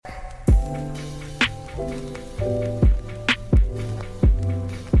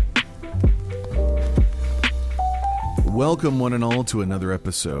Welcome, one and all, to another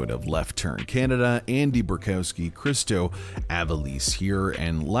episode of Left Turn Canada. Andy Burkowski, Christo Avalise here,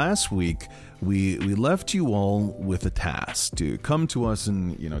 and last week we left you all with a task to come to us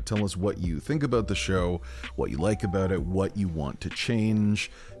and tell us what you think about the show, what you like about it, what you want to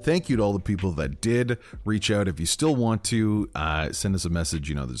change. Thank you to all the people that did reach out. If you still want to, send us a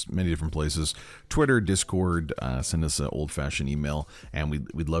message. There's many different places: Twitter, Discord. Send us an old-fashioned email, and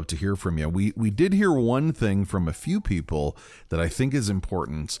we'd love to hear from you. We did hear one thing from a few people that I think is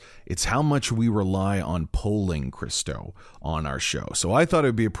important. It's how much we rely on polling, Christo, on our show. So I thought it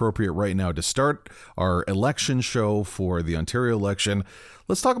would be appropriate right now to start our election show for the Ontario election.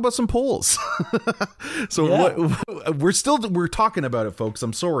 Let's talk about some polls. We're talking about it, folks.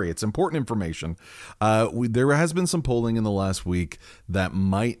 I'm sorry. It's important information. There has been some polling in the last week that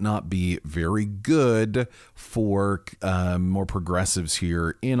might not be very good for more progressives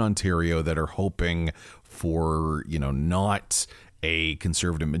here in Ontario that are hoping for, not a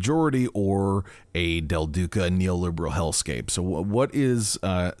conservative majority or a Del Duca neoliberal hellscape. So what is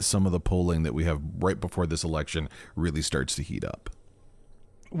some of the polling that we have right before this election really starts to heat up?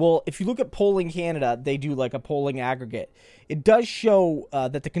 Well, if you look at Polling Canada, they do like a polling aggregate. It does show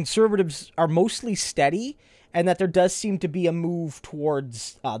that the Conservatives are mostly steady and that there does seem to be a move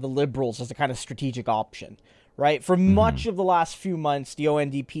towards the Liberals as a kind of strategic option, right? For much of the last few months, the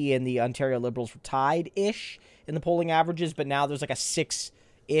ONDP and the Ontario Liberals were tied-ish in the polling averages, but now there's like a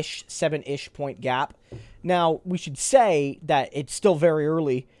 6-ish, 7-ish point gap. Now, we should say that it's still very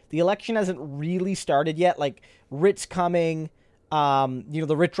early. The election hasn't really started yet. Like, writ's coming.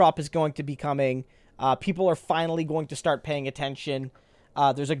 The writ drop is going to be coming. People are finally going to start paying attention.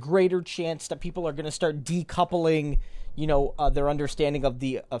 There's a greater chance that people are going to start decoupling, their understanding of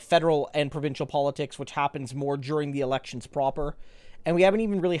the federal and provincial politics, which happens more during the elections proper. And we haven't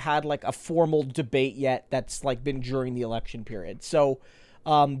even really had like a formal debate yet that's like been during the election period. So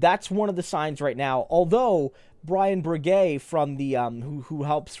that's one of the signs right now. Although Brian Breguet from the who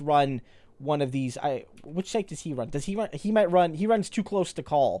helps run one of these, which site does he run? He runs Too Close to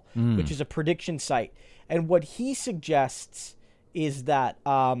Call, which is a prediction site. And what he suggests is that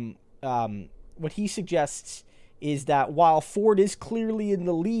while Ford is clearly in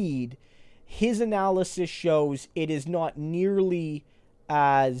the lead, his analysis shows it is not nearly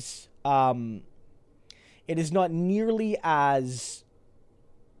as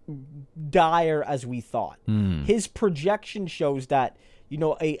dire as we thought. His projection shows that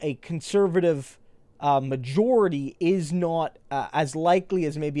a conservative majority is not as likely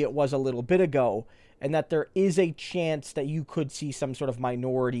as maybe it was a little bit ago, and that there is a chance that you could see some sort of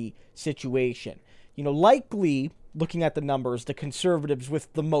minority situation. Likely, looking at the numbers, the Conservatives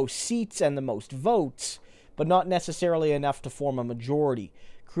with the most seats and the most votes, but not necessarily enough to form a majority,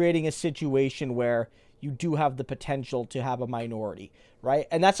 creating a situation where you do have the potential to have a minority, right?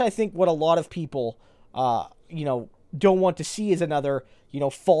 And that's, I think, what a lot of people, don't want to see is another,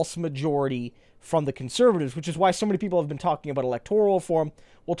 false majority from the Conservatives, which is why so many people have been talking about electoral reform.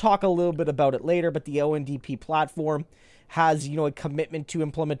 We'll talk a little bit about it later, but the ONDP platform has, a commitment to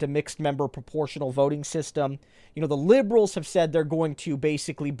implement a mixed member proportional voting system. The Liberals have said they're going to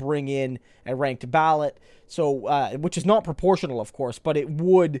basically bring in a ranked ballot, so which is not proportional, of course, but it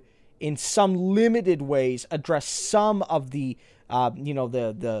would, in some limited ways, address some of the,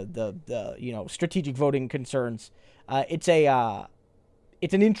 strategic voting concerns. It's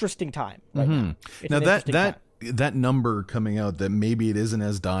an interesting time right now. Now that number coming out, that maybe it isn't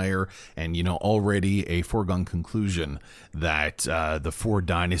as dire, and already a foregone conclusion that the Ford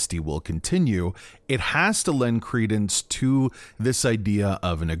dynasty will continue, it has to lend credence to this idea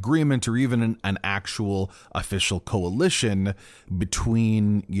of an agreement or even an actual official coalition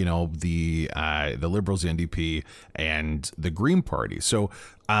between the Liberals, the NDP, and the Green Party. So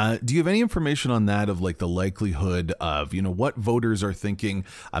do you have any information on that, of like the likelihood of, what voters are thinking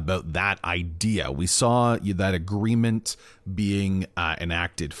about that idea? We saw that agreement being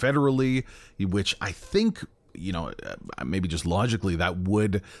enacted federally, which I think, maybe just logically that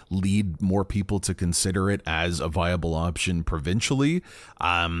would lead more people to consider it as a viable option provincially.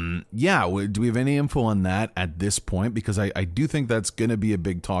 Do we have any info on that at this point? Because I do think that's going to be a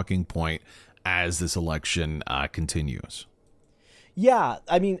big talking point as this election continues. Yeah,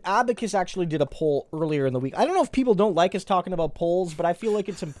 I mean, Abacus actually did a poll earlier in the week. I don't know if people don't like us talking about polls, but I feel like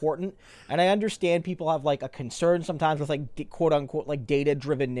it's important. And I understand people have like a concern sometimes with like quote unquote like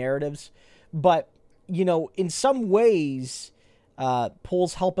data-driven narratives. But, in some ways,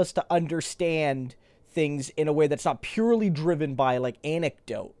 polls help us to understand things in a way that's not purely driven by like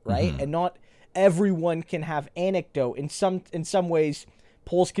anecdote, right? And not everyone can have anecdote. In some ways,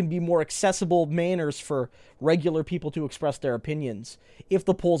 polls can be more accessible manners for regular people to express their opinions if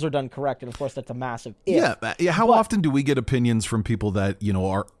the polls are done correct. And of course, that's a massive if. Yeah. How often do we get opinions from people that,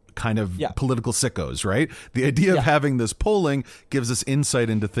 are kind of political sickos, right? The idea of having this polling gives us insight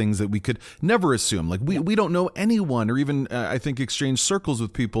into things that we could never assume. Like we don't know anyone, or even I think exchange circles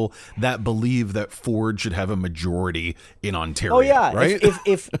with people that believe that Ford should have a majority in Ontario. Oh yeah, right?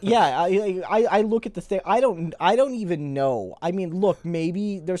 If I look at the thing. I don't even know. I mean, look,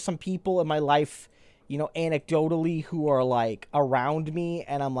 maybe there's some people in my life, anecdotally, who are like around me,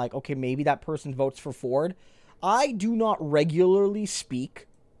 and I'm like, okay, maybe that person votes for Ford. I do not regularly speak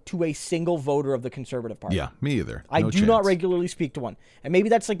to a single voter of the Conservative Party. Yeah, me either. I do not regularly speak to one. And maybe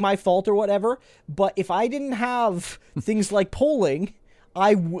that's like my fault or whatever, but if I didn't have things like polling,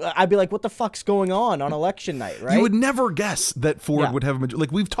 I'd be like, what the fuck's going on election night, right? You would never guess that Ford would have a majority.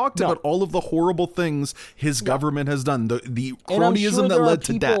 Like, we've talked about all of the horrible things his government has done, the cronyism that led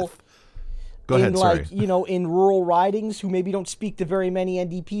to death. Go ahead, sorry. In rural ridings who maybe don't speak to very many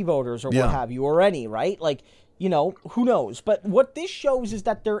NDP voters or what have you, or any, right? Like, who knows? But what this shows is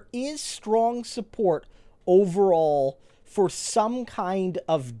that there is strong support overall for some kind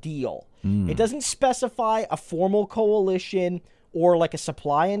of deal. It doesn't specify a formal coalition or like a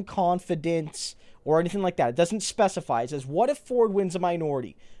supply and confidence or anything like that. It doesn't specify. It says, what if Ford wins a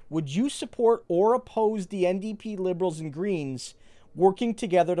minority? Would you support or oppose the NDP, Liberals, and Greens working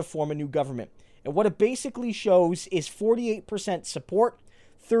together to form a new government? And what it basically shows is 48% support,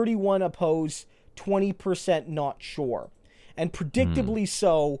 31% oppose, 20% not sure, and predictably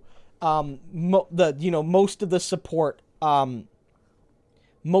so. Most of the support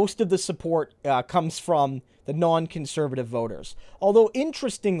comes from the non-conservative voters. Although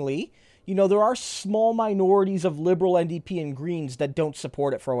interestingly, there are small minorities of Liberal, NDP, and Greens that don't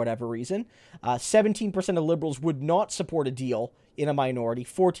support it for whatever reason. 17% of Liberals would not support a deal in a minority.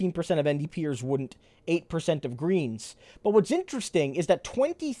 14% of NDPers wouldn't. 8% of Greens. But what's interesting is that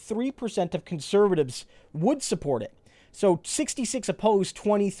 23% of Conservatives would support it. So 66 oppose,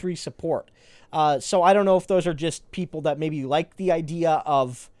 23 support. So I don't know if those are just people that maybe like the idea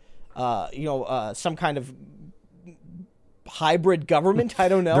of, some kind of hybrid government. I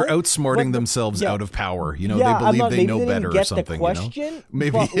don't know. They're outsmarting themselves out of power. They believe they know better or something. The question,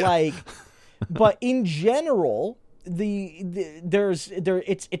 maybe, but in general, it's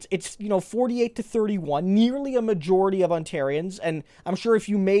 48 to 31, nearly a majority of Ontarians, and I'm sure if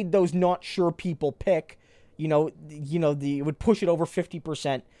you made those not sure people pick, it would push it over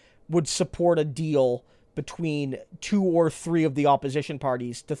 50%, would support a deal between 2 or 3 of the opposition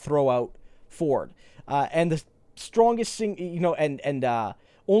parties to throw out Ford, and the strongest thing,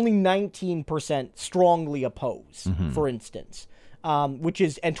 only 19% strongly oppose, for instance, and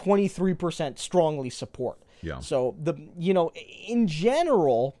 23% strongly support. Yeah. So in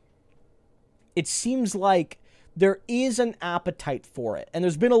general, it seems like there is an appetite for it, and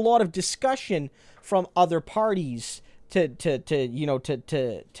there's been a lot of discussion from other parties to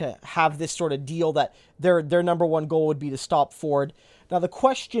have this sort of deal that their number one goal would be to stop Ford. Now the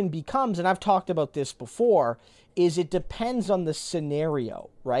question becomes, and I've talked about this before, is it depends on the scenario,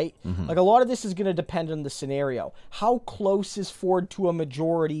 right? Mm-hmm. Like a lot of this is going to depend on the scenario. How close is Ford to a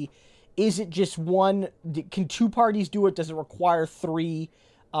majority? Is it just one? Can 2 parties do it? Does it require 3?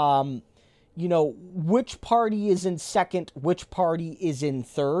 Which party is in second? Which party is in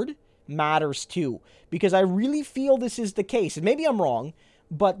third? Matters too. Because I really feel this is the case. And maybe I'm wrong,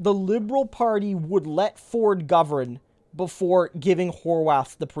 but the Liberal Party would let Ford govern before giving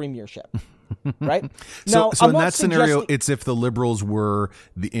Horwath the premiership. Right? So in that scenario, it's if the Liberals were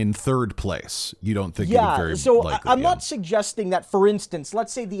in third place. You don't think it would very likely. I'm not suggesting that, for instance,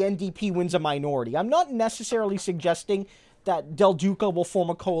 let's say the NDP wins a minority. I'm not necessarily suggesting that Del Duca will form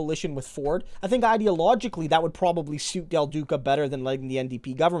a coalition with Ford. I think ideologically that would probably suit Del Duca better than letting the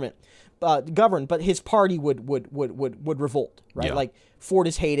NDP govern, but his party would revolt, right? Yeah. Like Ford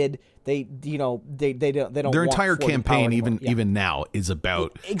is hated. They don't. Their entire campaign, even now, is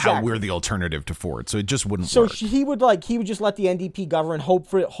about how we're the alternative to Ford. So it just wouldn't work. So he would just let the NDP govern, hope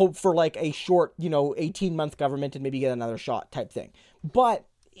for like a short 18-month government and maybe get another shot type thing. But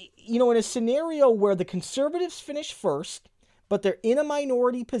in a scenario where the Conservatives finish first, but they're in a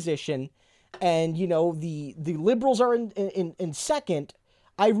minority position, and the Liberals are in second,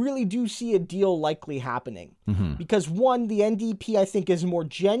 I really do see a deal likely happening. Mm-hmm. Because one, the NDP, I think, is more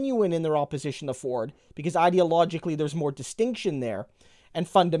genuine in their opposition to Ford, because ideologically there's more distinction there. And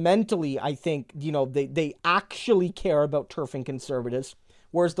fundamentally, I think, they actually care about turfing Conservatives,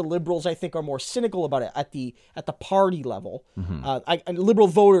 whereas the Liberals, I think, are more cynical about it at the party level. Mm-hmm. And Liberal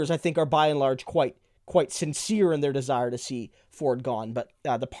voters, I think, are by and large quite quite sincere in their desire to see Ford gone, but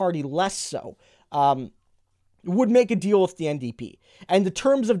the party less so, would make a deal with the NDP. And the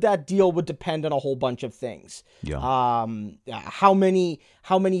terms of that deal would depend on a whole bunch of things. Yeah. How many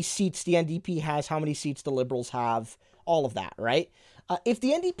seats the NDP has, how many seats the Liberals have, all of that, right? If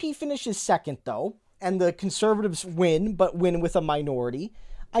the NDP finishes second, though, and the Conservatives win, but win with a minority,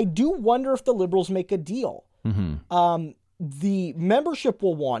 I do wonder if the Liberals make a deal. The membership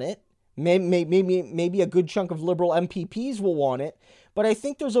will want it. Maybe a good chunk of Liberal MPPs will want it. But I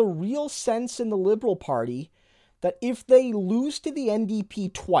think there's a real sense in the Liberal Party that if they lose to the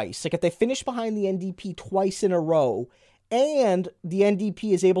NDP twice, like if they finish behind the NDP twice in a row, and the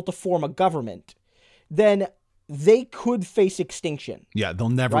NDP is able to form a government, then they could face extinction. Yeah, they'll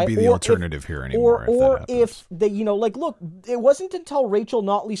never be the alternative here anymore. Or if they, look, it wasn't until Rachel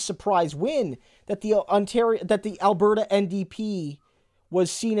Notley's surprise win that the Alberta NDP was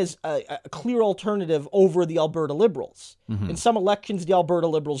seen as a clear alternative over the Alberta Liberals. In some elections, the Alberta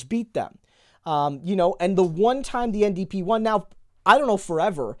Liberals beat them. And the one time the NDP won, now, I don't know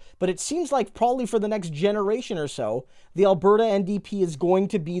forever, but it seems like probably for the next generation or so, the Alberta NDP is going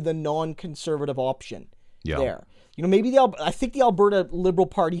to be the non-conservative option there. Maybe I think the Alberta Liberal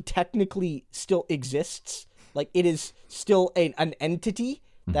Party technically still exists. Like, it is still an entity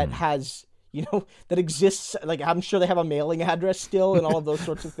that has, that exists. Like, I'm sure they have a mailing address still and all of those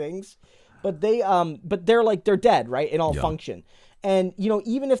sorts of things. But they're dead, right, in all function. And,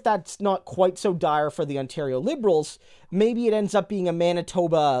 even if that's not quite so dire for the Ontario Liberals, maybe it ends up being a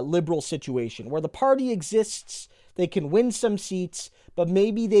Manitoba Liberal situation where the party exists, they can win some seats, but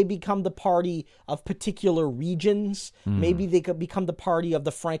maybe they become the party of particular regions. Maybe they could become the party of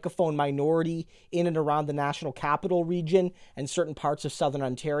the Francophone minority in and around the National Capital region and certain parts of Southern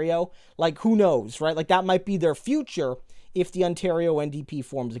Ontario. Like, who knows, right? Like, that might be their future if the Ontario NDP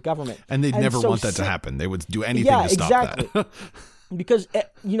forms a government. And they'd never want that to happen. They would do anything to stop that. Because,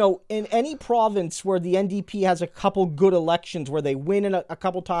 in any province where the NDP has a couple good elections where they win in a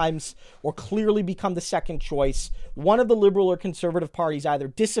couple times or clearly become the second choice, one of the Liberal or Conservative parties either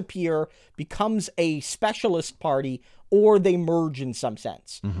disappear, becomes a specialist party, or they merge in some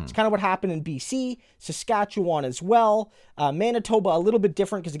sense. It's kind of what happened in BC, Saskatchewan as well. Manitoba, a little bit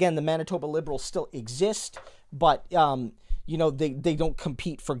different because, again, the Manitoba Liberals still exist, but they don't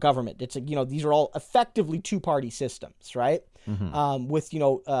compete for government. It's these are all effectively two-party systems, right? With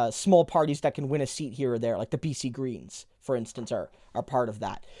small parties that can win a seat here or there, like the BC Greens, for instance, are part of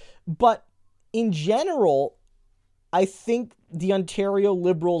that. But in general, I think the Ontario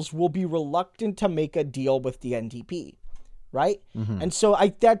Liberals will be reluctant to make a deal with the NDP, right? And so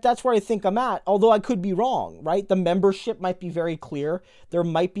that's where I think I'm at, although I could be wrong, right? The membership might be very clear. There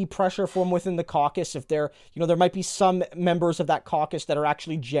might be pressure from within the caucus if there might be some members of that caucus that are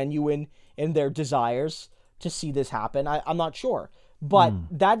actually genuine in their desires to see this happen. I'm not sure, but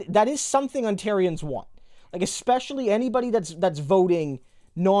that is something Ontarians want. Like, especially anybody that's voting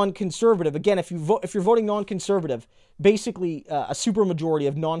non-conservative. Again, if you're voting non-conservative, basically a supermajority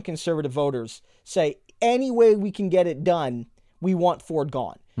of non-conservative voters say, any way we can get it done, we want Ford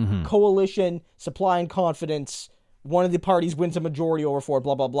gone. Coalition, supply and confidence. One of the parties wins a majority over Ford,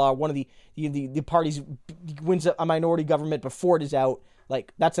 blah, blah, blah. One of the parties wins a minority government, but Ford is out.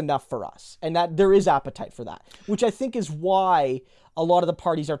 Like, that's enough for us. And that there is appetite for that, which I think is why a lot of the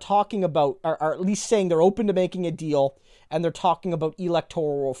parties are talking about, are at least saying they're open to making a deal, and they're talking about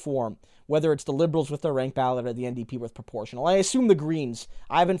electoral reform, whether it's the Liberals with their ranked ballot or the NDP with proportional. I assume the Greens.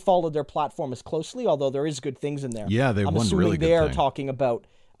 I haven't followed their platform as closely, although there is good things in there. Yeah, they I'm won assuming really good they are thing. talking about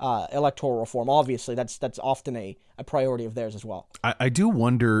electoral reform. Obviously, that's often a priority of theirs as well. I do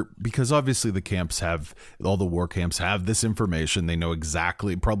wonder, because obviously all the war camps have this information. They know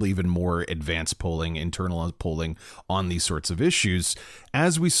exactly, probably even more advanced polling, internal polling on these sorts of issues.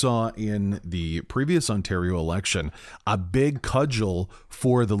 As we saw in the previous Ontario election, a big cudgel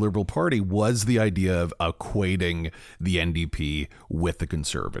for the Liberal Party was the idea of equating the NDP with the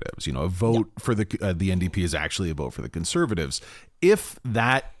Conservatives. A vote for the NDP is actually a vote for the Conservatives. If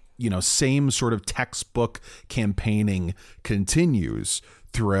that, same sort of textbook campaigning continues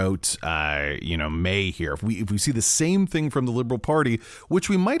throughout, May here, if we see the same thing from the Liberal Party, which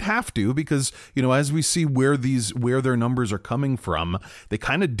we might have to, because, as we see where their numbers are coming from, they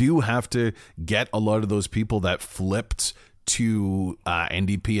kind of do have to get a lot of those people that flipped to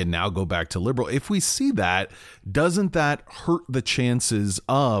NDP and now go back to Liberal. If we see that, doesn't that hurt the chances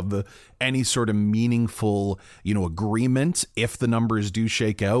of any sort of meaningful, agreement if the numbers do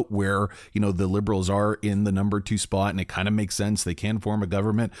shake out where, the Liberals are in the number 2 spot and it kind of makes sense, they can form a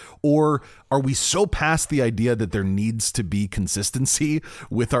government? Or are we so past the idea that there needs to be consistency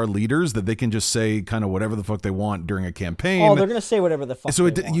with our leaders that they can just say kind of whatever the fuck they want during a campaign? Oh, they're going to say whatever the fuck so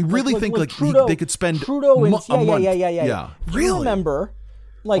they want. You really think Trudeau, they could spend Trudeau and, a month? Yeah. Do you remember,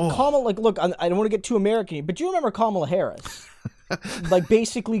 Kamala, look, I don't want to get too American, but do you remember Kamala Harris?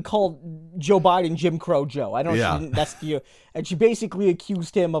 Basically called Joe Biden Jim Crow Joe. I don't know. And she basically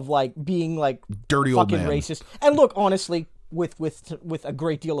accused him of being dirty fucking old man. Racist. And look, honestly, with a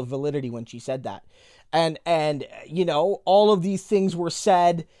great deal of validity when she said that. And all of these things were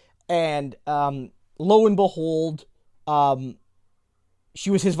said, and lo and behold, she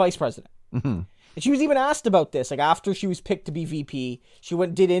was his vice president. Mm-hmm. And she was even asked about this, after she was picked to be VP, she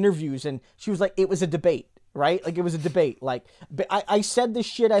did interviews, and she was like, it was a debate, right? It was a debate. I said the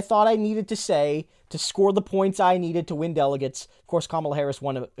shit I thought I needed to say to score the points I needed to win delegates. Of course, Kamala Harris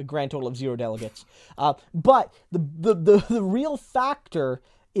won a grand total of 0 delegates. But the real factor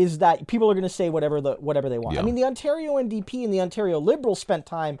is that people are going to say whatever they want. Yeah. I mean, the Ontario NDP and the Ontario Liberals spent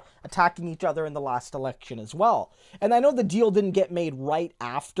time attacking each other in the last election as well. And I know the deal didn't get made right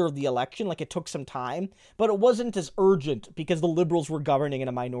after the election, it took some time, but it wasn't as urgent because the Liberals were governing in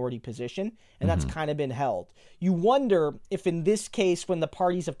a minority position, and that's kind of been held. You wonder if in this case, when the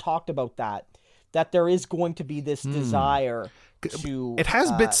parties have talked about that there is going to be this desire to... It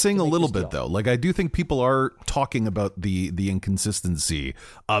has bit sing a little bit, deal. though. I do think people are talking about the inconsistency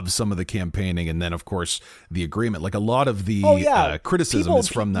of some of the campaigning, and then, of course, the agreement. A lot of the criticism is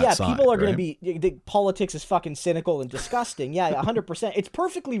from that side. People are right? going to be... Politics is fucking cynical and disgusting. Yeah, 100%. It's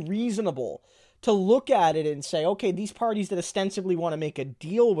perfectly reasonable to look at it and say, okay, these parties that ostensibly want to make a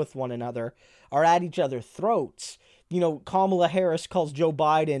deal with one another are at each other's throats. Kamala Harris calls Joe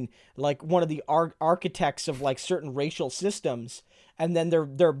Biden one of the architects of certain racial systems, and then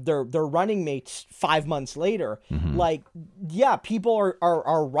they're running mates 5 months later. Mm-hmm. People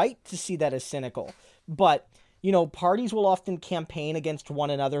are right to see that as cynical, but parties will often campaign against one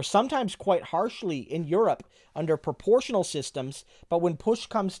another, sometimes quite harshly in Europe under proportional systems. But when push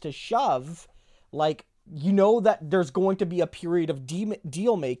comes to shove, that there's going to be a period of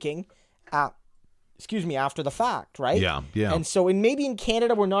deal making after the fact, right? Yeah. And so, maybe in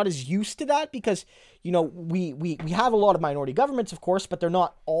Canada, we're not as used to that because, we have a lot of minority governments, of course, but they're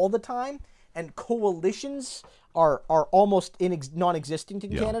not all the time. And coalitions are almost non-existent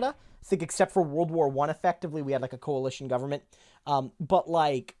in Canada. I think except for World War I, effectively, we had a coalition government. But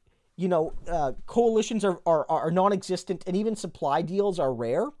coalitions are non-existent, and even supply deals are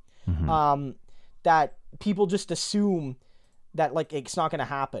rare. Mm-hmm. That people just assume that it's not going to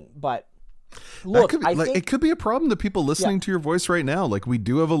happen, but... Look, I think it could be a problem to people listening to your voice right now. We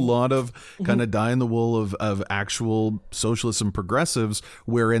do have a lot of kind of die in the wool of actual socialists and progressives,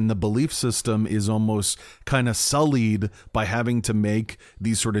 wherein the belief system is almost kind of sullied by having to make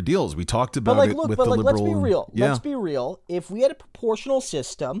these sort of deals. We talked about with the liberal. Let's be real. Let's be real. If we had a proportional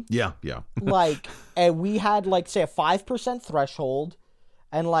system, and we had say a 5% threshold,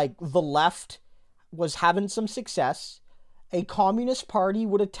 and the left was having some success, a communist party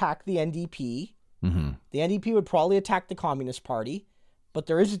would attack the NDP. Mm-hmm. The NDP would probably attack the Communist Party, but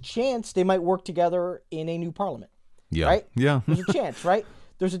there is a chance they might work together in a new parliament. Yeah. Right? Yeah. There's a chance, right?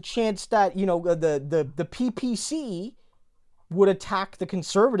 There's a chance that, the PPC would attack the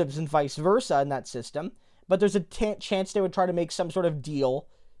Conservatives and vice versa in that system, but there's a chance they would try to make some sort of deal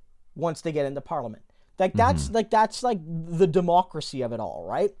once they get into parliament. That's the democracy of it all,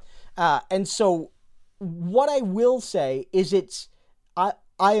 right? And so what I will say is I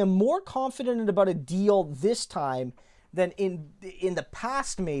am more confident about a deal this time than in the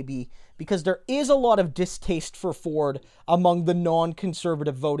past, maybe, because there is a lot of distaste for Ford among the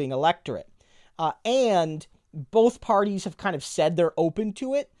non-conservative voting electorate. And both parties have kind of said they're open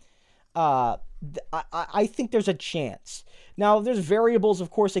to it. I think there's a chance. Now, there's variables, of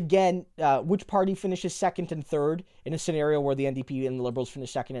course, again, which party finishes second and third in a scenario where the NDP and the Liberals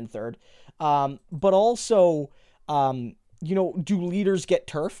finish second and third. But also, do leaders get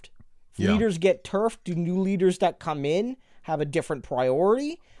turfed? If leaders get turfed, do new leaders that come in have a different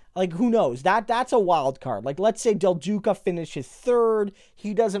priority? Who knows? That's a wild card. Let's say Del Duca finishes third.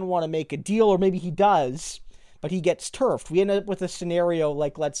 He doesn't want to make a deal, or maybe he does, but he gets turfed. We end up with a scenario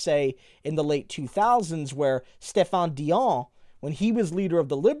let's say, in the late 2000s where Stéphane Dion, when he was leader of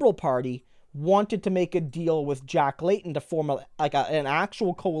the Liberal Party, wanted to make a deal with Jack Layton to form an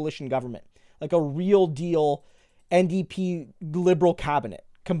actual coalition government, a real deal. NDP Liberal cabinet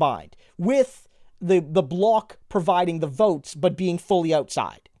combined, with the bloc providing the votes but being fully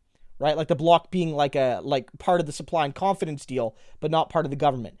outside, right? Like the bloc being like part of the supply and confidence deal but not part of the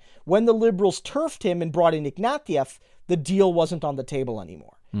government. When the Liberals turfed him and brought in Ignatieff, the deal wasn't on the table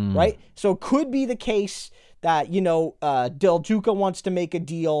anymore, right? So it could be the case that, Del Duca wants to make a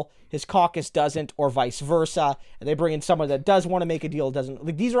deal, his caucus doesn't, or vice versa, and they bring in someone that does want to make a deal, doesn't.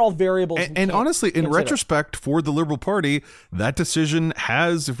 Like, these are all variables. And honestly, in retrospect, for the Liberal Party, that decision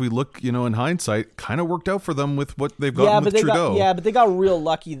has, if we look, in hindsight, kind of worked out for them with what they've gotten with Trudeau. But they got real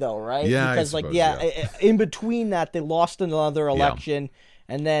lucky, though, right? Yeah, because, in between that, they lost another election,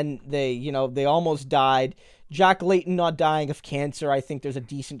 and then they almost died. Jack Layton not dying of cancer, I think there's a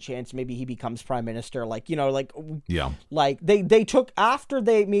decent chance maybe he becomes prime minister. Like they took, after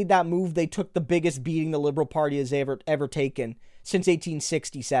they made that move, they took the biggest beating the Liberal Party has ever taken since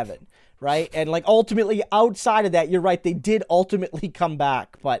 1867, right? And ultimately, outside of that, you're right, they did ultimately come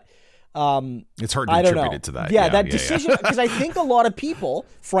back, but it's hard to attribute it to that. Yeah, that decision, because I think a lot of people,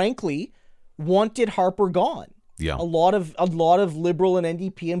 frankly, wanted Harper gone. Yeah. A lot of Liberal and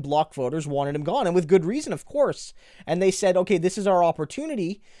NDP and Bloc voters wanted him gone, and with good reason, of course. And they said, okay, this is our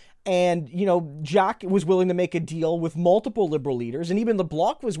opportunity. And, Jack was willing to make a deal with multiple Liberal leaders, and even the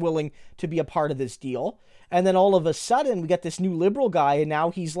Bloc was willing to be a part of this deal. And then all of a sudden, we get this new Liberal guy, and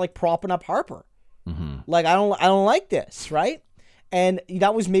now he's propping up Harper. Mm-hmm. I don't like this, right? And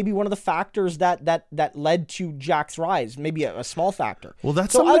that was maybe one of the factors that led to Jack's rise, maybe a small factor. Well,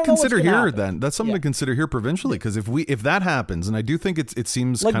 that's something to consider here. Then that's something to consider here provincially, because if that happens, and I do think it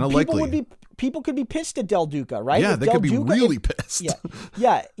seems kind of likely, people could be pissed at Del Duca, right? Yeah, they could be really pissed.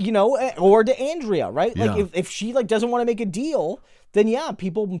 Or to Andrea, right? If she doesn't want to make a deal, then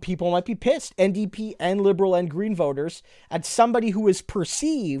people might be pissed. NDP and Liberal and Green voters at somebody who is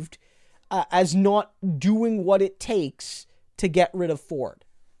perceived as not doing what it takes to get rid of Ford,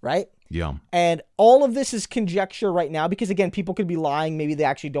 right? Yeah. And all of this is conjecture right now because, again, people could be lying. Maybe they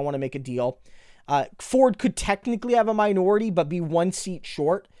actually don't want to make a deal. Ford could technically have a minority, but be one seat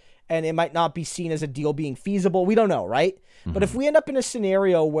short, and it might not be seen as a deal being feasible. We don't know, right? Mm-hmm. But if we end up in a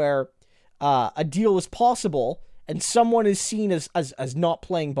scenario where a deal is possible and someone is seen as not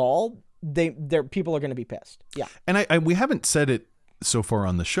playing ball, people are going to be pissed. Yeah. And we haven't said it so far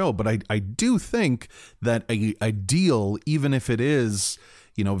on the show, but I do think that a deal, even if it is,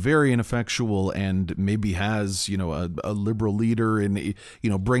 very ineffectual and maybe has, a Liberal leader and,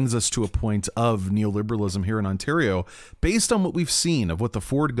 brings us to a point of neoliberalism here in Ontario, based on what we've seen of what the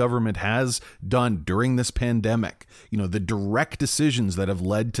Ford government has done during this pandemic, the direct decisions that have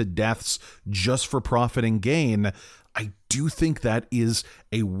led to deaths just for profit and gain, I do think that is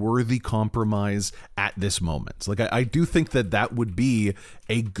a worthy compromise at this moment. I do think that would be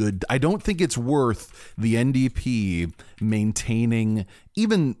a good. I don't think it's worth the NDP maintaining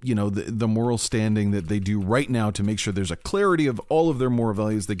even, the moral standing that they do right now to make sure there's a clarity of all of their moral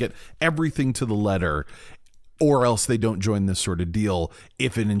values. They get everything to the letter, or else they don't join this sort of deal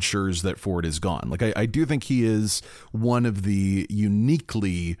if it ensures that Ford is gone. I do think he is one of the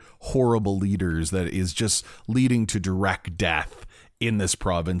uniquely horrible leaders that is just leading to direct death in this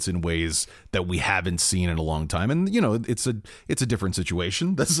province in ways that we haven't seen in a long time. And, it's a different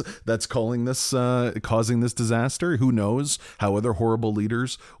situation that's causing this disaster. Who knows how other horrible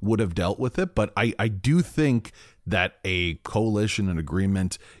leaders would have dealt with it. But I do think that a coalition, an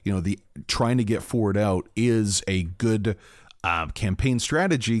agreement, the trying to get Ford out is a good campaign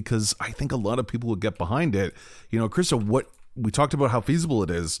strategy, because I think a lot of people would get behind it. Krista, what we talked about how feasible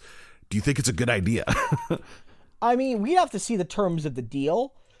it is. Do you think it's a good idea? I mean, we have to see the terms of the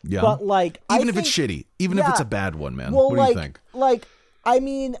deal. Yeah. But even if it's shitty, even if it's a bad one, man. Well, what do you think? I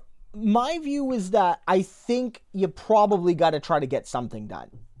mean, my view is that I think you probably got to try to get something done.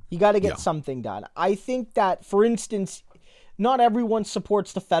 You got to get something done. I think that, for instance, not everyone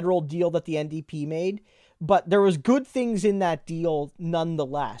supports the federal deal that the NDP made, but there was good things in that deal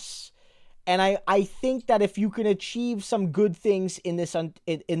nonetheless. And I think that if you can achieve some good things in this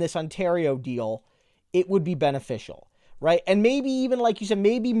Ontario deal, it would be beneficial, right? And maybe even, like you said,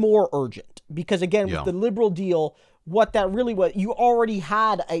 maybe more urgent, because again, with the Liberal deal, what that really was, you already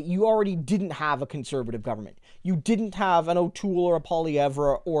didn't have a Conservative government. You didn't have an O'Toole or a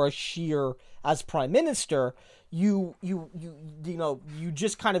Poilievre or a Scheer as prime minister. You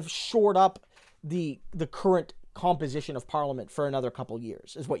just kind of shored up the current composition of Parliament for another couple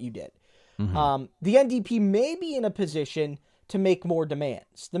years is what you did. Mm-hmm. The NDP may be in a position to make more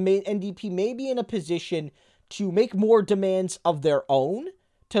demands. The NDP may be in a position to make more demands of their own,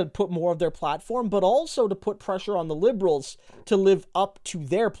 to put more of their platform, but also to put pressure on the Liberals to live up to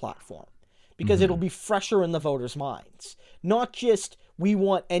their platform. because it'll be fresher in the voters' minds. Not just, we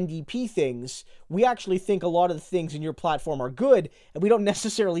want NDP things. We actually think a lot of the things in your platform are good, and we don't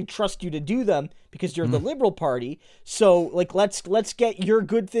necessarily trust you to do them because you're the Liberal Party. So, like, let's get your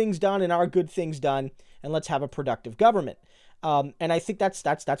good things done and our good things done, and let's have a productive government. And I think that's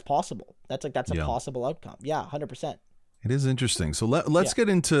possible. That's a possible outcome. Yeah, 100%. It is interesting. So let's get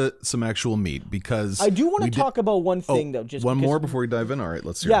into some actual meat, because I do want to talk about one thing though. Just one more before we dive in. All right,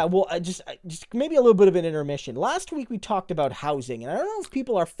 let's hear. Yeah, well, just maybe a little bit of an intermission. Last week we talked about housing, and I don't know if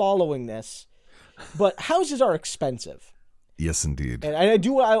people are following this, but houses are expensive. Yes, indeed. And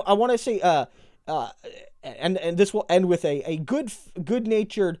I want to say, and this will end with a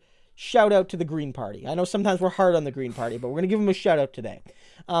good-natured shout out to the Green Party. I know sometimes we're hard on the Green Party, but we're going to give them a shout out today.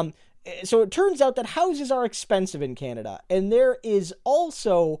 So it turns out that houses are expensive in Canada, and there is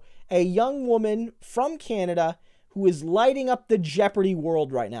also a young woman from Canada who is lighting up the Jeopardy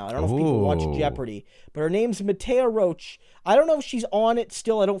world right now. I don't know if people watch Jeopardy, but her name's Matea Roach. I don't know if she's on it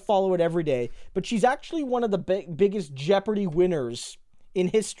still. I don't follow it every day, but she's actually one of the biggest Jeopardy winners in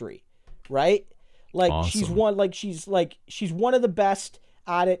history, right? Like awesome. She's one of the best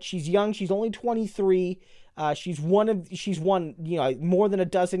at it. She's young. She's only 23. She's won, more than a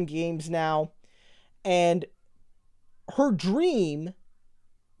dozen games now. And her dream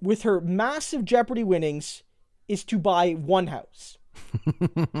with her massive Jeopardy winnings is to buy one house.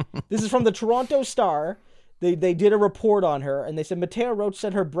 This is from the Toronto Star. They did a report on her, and they said Matea Roach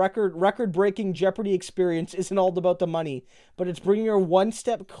said her record-breaking Jeopardy experience isn't all about the money, but it's bringing her one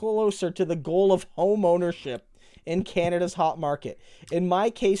step closer to the goal of home ownership in Canada's hot market. In my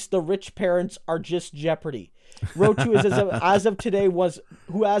case, the rich parents are just Jeopardy. Roach, who as of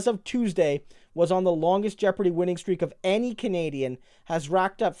Tuesday was on the longest Jeopardy winning streak of any Canadian, has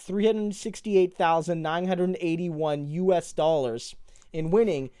racked up $368,981 in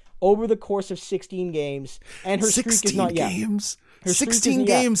winning over the course of 16 games, and her streak is not yet. 16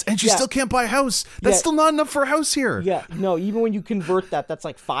 games, and she still can't buy a house. That's still not enough for a house here. Yeah, no, even when you convert that's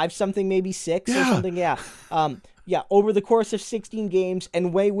like 5 something, maybe 6 or something. Yeah. Over the course of 16 games,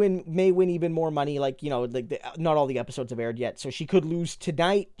 and may win even more money. Not all the episodes have aired yet, so she could lose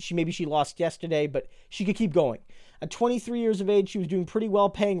tonight. She lost yesterday, but she could keep going. At 23 years of age, she was doing pretty well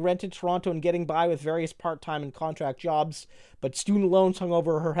paying rent in Toronto and getting by with various part-time and contract jobs, but student loans hung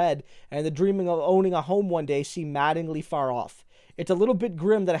over her head, and the dreaming of owning a home one day seemed maddeningly far off. It's a little bit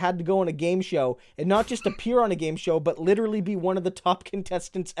grim that I had to go on a game show, and not just appear on a game show, but literally be one of the top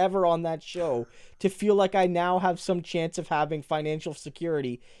contestants ever on that show, to feel like I now have some chance of having financial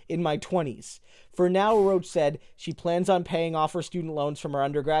security in my 20s. For now, Roach said she plans on paying off her student loans from her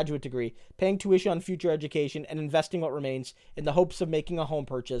undergraduate degree, paying tuition on future education, and investing what remains in the hopes of making a home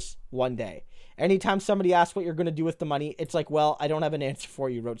purchase one day. Anytime somebody asks what you're going to do with the money, it's like, well, I don't have an answer for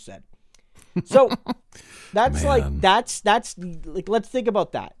you, Roach said. So that's let's think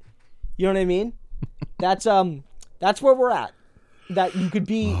about that. You know what I mean? That's where we're at. That you could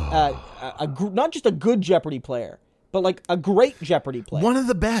be not just a good Jeopardy player, but like a great Jeopardy player. One of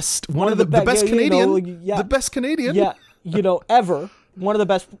the best. One of the best Canadian. The best Canadian. Yeah, ever. One of the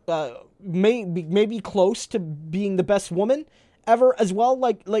best, maybe close to being the best woman ever as well.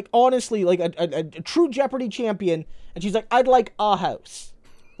 Like honestly, like a true Jeopardy champion. And she's like, I'd like a house.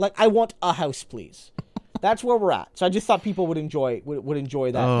 Like, I want a house, please. That's where we're at. So I just thought people would enjoy that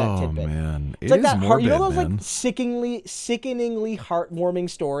tidbit. Oh man, it's like that morbid, those man. like sickeningly heartwarming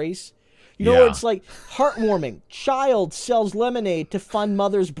stories. Where it's like heartwarming. Child sells lemonade to fund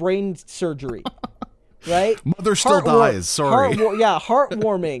mother's brain surgery. Right? Mother still dies. Sorry.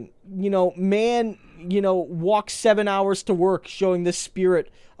 Heartwarming. Man, walks 7 hours to work, showing the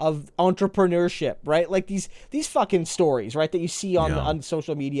spirit of entrepreneurship, right? Like these fucking stories, right, that you see on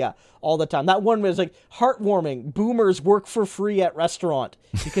social media all the time. That one was like heartwarming. Boomers work for free at restaurant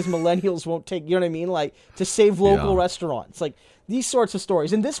because millennials won't take, you know what I mean? Like to save local restaurants. Like these sorts of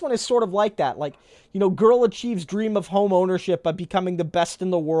stories. And this one is sort of like that. Like, girl achieves dream of home ownership by becoming the best in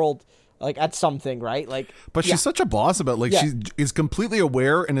the world. Like at something, right? Like, but she's such a boss about she is completely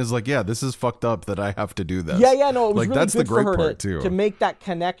aware and is like, yeah, this is fucked up that I have to do this. No, it was really that's good the great for her part too. To make that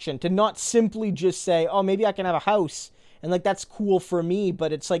connection, to not simply just say, oh, maybe I can have a house and like that's cool for me,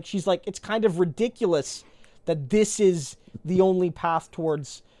 but it's like she's like, it's kind of ridiculous that this is the only path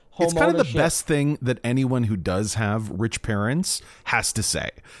towards home It's kind of the ownership. best thing that anyone who does have rich parents has to say.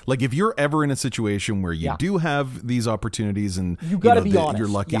 Like, if you're ever in a situation where you do have these opportunities and You gotta be honest. you're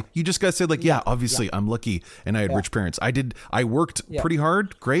lucky, Yeah. you just gotta say, like, obviously I'm lucky and I had rich parents. I worked pretty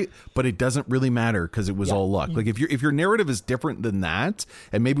hard, great, but it doesn't really matter because it was all luck. Like, if your narrative is different than that,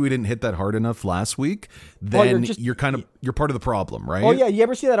 and maybe we didn't hit that hard enough last week, then you're part of the problem, right? Oh yeah, you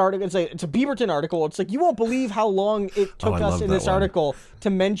ever see that article? It's a Beaverton article. It's like, you won't believe how long it took us in this article to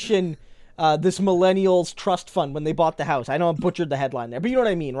mention this millennials trust fund when they bought the house. I know I butchered the headline there, but you know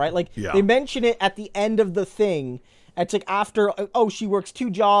what I mean, right? Like, they mention it at the end of the thing. It's like after, she works 2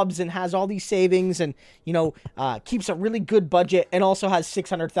 jobs and has all these savings and, keeps a really good budget and also has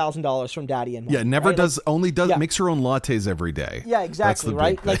 $600,000 from daddy and mom. Yeah, never does, only does, makes her own lattes every day. Yeah, exactly,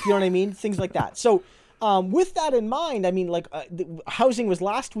 right? Like, you know what I mean? Things like that. So, with that in mind, I mean, like, housing was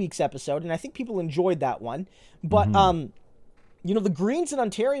last week's episode, and I think people enjoyed that one. But, the Greens in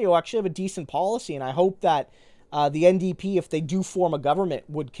Ontario actually have a decent policy, and I hope that the NDP, if they do form a government,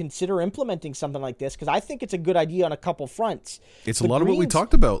 would consider implementing something like this, because I think it's a good idea on a couple fronts. It's a lot of what we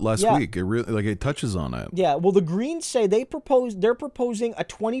talked about last week. It really, it touches on it. Yeah, well, the Greens say they're proposing a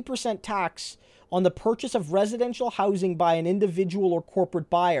 20% tax on the purchase of residential housing by an individual or corporate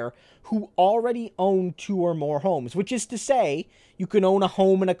buyer who already own 2 or more homes, which is to say you can own a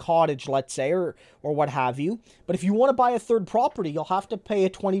home and a cottage, let's say, or what have you. But if you want to buy a third property, you'll have to pay a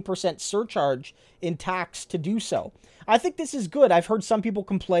 20% surcharge in tax to do so. I think this is good. I've heard some people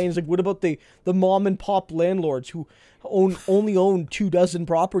complain, it's like, what about the mom and pop landlords who only own 24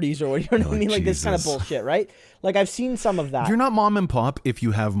 properties, or, you know what I mean? Like, this kind of bullshit, right? Like, I've seen some of that. You're not mom and pop if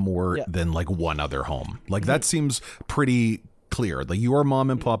you have more than like one other home. Like, that seems pretty clear. Like, you are mom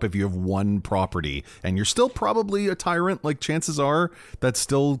and pop if you have one property, and you're still probably a tyrant. Like, chances are that's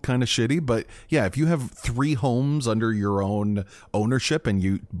still kind of shitty. But yeah, if you have 3 homes under your own ownership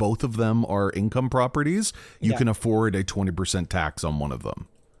and both of them are income properties, you can afford a 20% tax on one of them.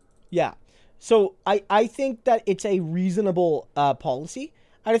 Yeah. So I think that it's a reasonable policy.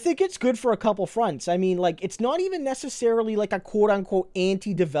 And I think it's good for a couple fronts. I mean, like, it's not even necessarily like a quote-unquote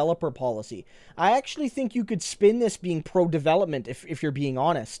anti-developer policy. I actually think you could spin this being pro-development if you're being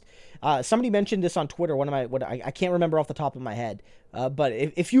honest. Somebody mentioned this on Twitter. I can't remember off the top of my head. But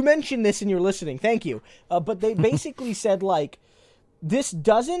if you mention this and you're listening, thank you. But they basically said, like, this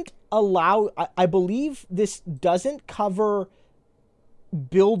doesn't allow... I believe this doesn't cover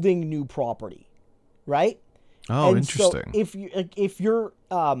building new property, right? Oh, and interesting. So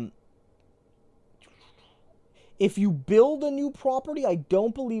if you build a new property, I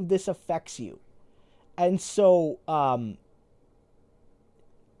don't believe this affects you. And so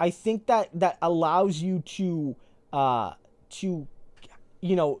I think that allows you to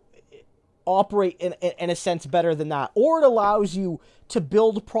operate in a sense better than that, or it allows you to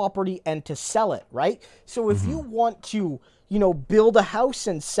build property and to sell it, right? So if you want to, build a house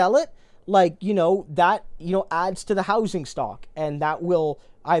and sell it, like, that, adds to the housing stock, and that will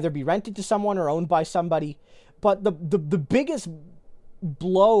either be rented to someone or owned by somebody. But the biggest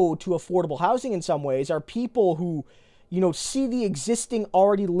blow to affordable housing in some ways are people who, see the existing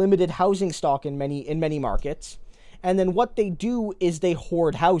already limited housing stock in many markets, and then what they do is they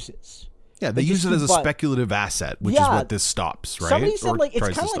hoard houses. Yeah, they use it as a speculative asset, which is what this stops, right? Somebody said, like, it's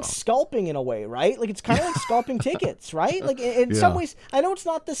kind of like scalping in a way, right? Like, it's kind of like scalping tickets, right? Like, in some ways, I know it's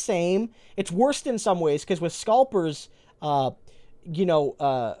not the same. It's worse in some ways, because with scalpers, the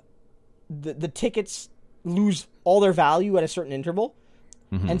tickets lose all their value at a certain interval.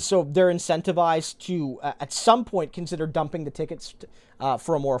 And so they're incentivized to, at some point, consider dumping the tickets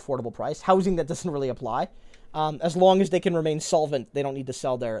for a more affordable price. Housing, that doesn't really apply. As long as they can remain solvent, they don't need to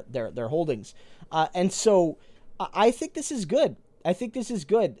sell their holdings. And so I think this is good.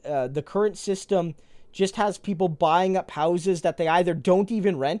 The current system just has people buying up houses that they either don't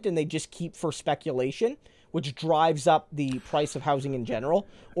even rent and they just keep for speculation, which drives up the price of housing in general,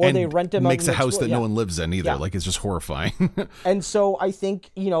 or they rent them. Makes a house that no one lives in either. Like, it's just horrifying. And so I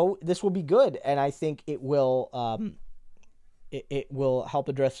think, this will be good, and I think it will it will help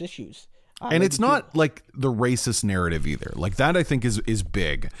address issues. And it's not like the racist narrative either. Like, that I think is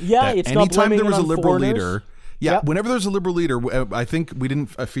big. Yeah, that it's not blaming there was it a on liberal foreigners. leader. Yeah, whenever there's a liberal leader, I think we didn't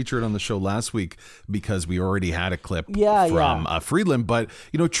feature it on the show last week because we already had a clip from Freeland. But,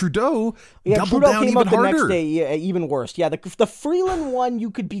 Trudeau doubled down came even up the harder. next day, even worse. Yeah, the Freeland one,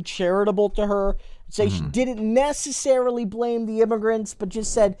 you could be charitable to her. Say she didn't necessarily blame the immigrants, but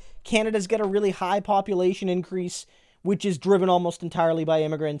just said Canada's got a really high population increase. which is driven almost entirely by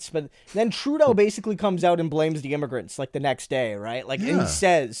immigrants. But then Trudeau basically comes out and blames the immigrants like the next day, right? Like, and he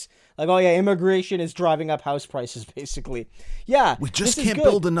says, like, oh yeah, immigration is driving up house prices, basically. Yeah, we just can't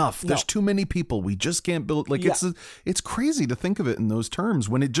build enough. There's too many people. We just can't build. Like, it's crazy to think of it in those terms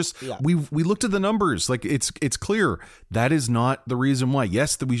when it just we looked at the numbers. Like, it's clear that is not the reason why.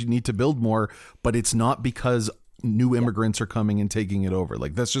 Yes, that we need to build more, but it's not because new immigrants are coming and taking it over.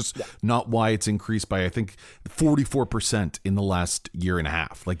 Like, that's just not why it's increased by, I think, 44% in the last year and a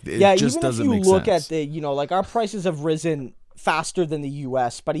half. Like, it just doesn't make sense. Even if you look at the, you know, like, our prices have risen faster than the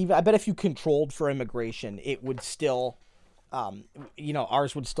U.S., but even I bet if you controlled for immigration, it would still, you know,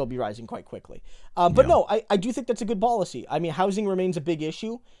 ours would still be rising quite quickly. But no, I do think that's a good policy. I mean, housing remains a big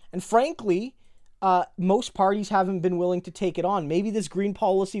issue, and frankly, most parties haven't been willing to take it on. Maybe this green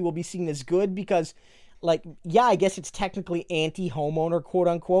policy will be seen as good because, like, yeah, I guess it's technically anti-homeowner, quote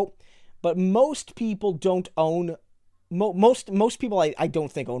unquote, but most people don't own. Most people I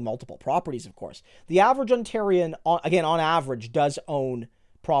don't think own multiple properties. Of course, the average Ontarian, on average, does own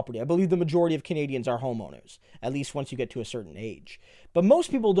property. I believe the majority of Canadians are homeowners, at least once you get to a certain age. But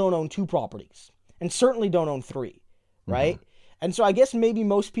most people don't own 2 properties, and certainly don't own 3, right? Mm-hmm. And so I guess maybe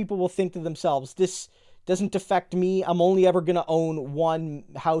most people will think to themselves, this doesn't affect me. I'm only ever going to own 1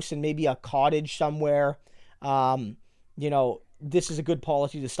 house and maybe a cottage somewhere. You know, this is a good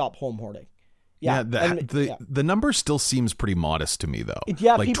policy to stop home hoarding. Yeah, the number still seems pretty modest to me, though.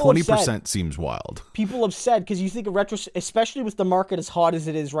 Yeah, like 20% seems wild. People have said, because you think of especially with the market as hot as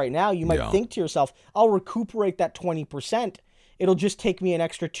it is right now, you might think to yourself, I'll recuperate that 20%. It'll just take me an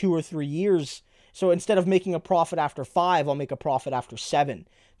extra 2 or 3 years. So instead of making a profit after 5, I'll make a profit after 7.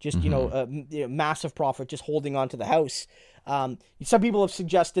 Just, you know, massive profit just holding on to the house. Some people have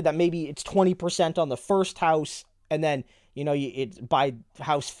suggested that maybe it's 20% on the first house, and then, you know, it's by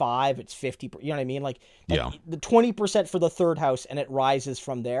house 5, it's 50. You know what I mean? Like the 20% for the third house, and it rises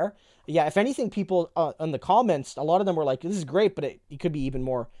from there. Yeah, if anything, people in the comments, a lot of them were like, "This is great, but it could be even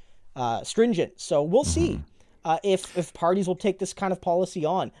more stringent." So we'll see if parties will take this kind of policy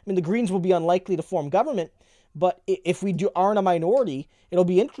on. I mean, the Greens will be unlikely to form government, but if we aren't a minority, it'll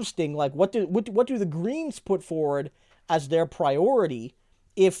be interesting. Like, what do the Greens put forward as their priority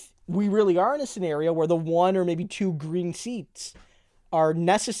if we really are in a scenario where the 1 or maybe 2 Green seats are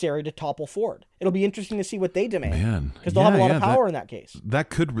necessary to topple Ford? It'll be interesting to see what they demand, because they'll have a lot of power in that case. They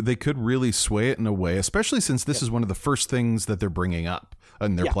could really sway it in a way, especially since this is one of the first things that they're bringing up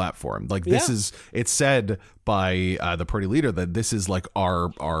on their platform. Like, this is, it's said by the party leader that this is like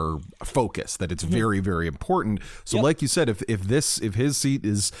our focus, that it's very, very important. So like you said, if his seat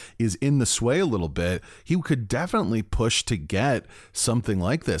is in the sway a little bit, he could definitely push to get something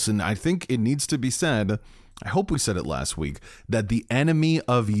like this. And I think it needs to be said, I hope we said it last week, that the enemy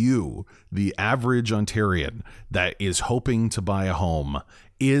of you, the average Ontarian that is hoping to buy a home,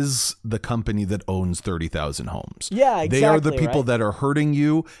 is the company that owns 30,000 homes. Yeah, exactly. They are the people that are hurting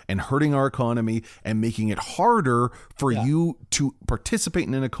you and hurting our economy and making it harder for you to participate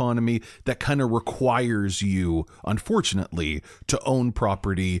in an economy that kind of requires you, unfortunately, to own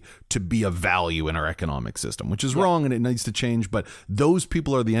property to be of value in our economic system, which is wrong and it needs to change. But those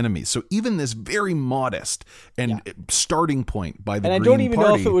people are the enemies. So even this very modest and starting point by the Green Party. And I don't even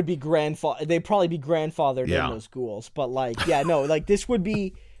know if it would be they'd probably be grandfathered in those ghouls. But this would be.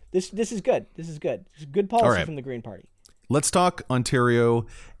 This is good. This is good. It's good policy from the Green Party. Let's talk Ontario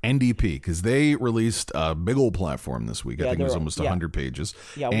NDP, because they released a big old platform this week. I think it was almost 100 pages.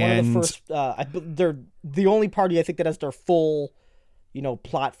 Yeah, one of the first. They're the only party I think that has their full,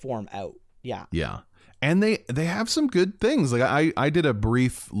 platform out. Yeah. Yeah. And they have some good things. Like I did a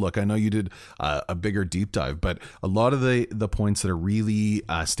brief look. I know you did a bigger deep dive, but a lot of the points that are really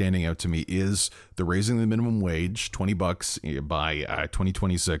standing out to me is the raising the minimum wage, $20 by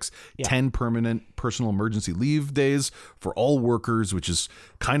 2026, 10 permanent personal emergency leave days for all workers, which is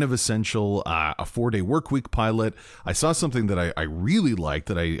kind of essential, a 4-day work week pilot. I saw something that I really liked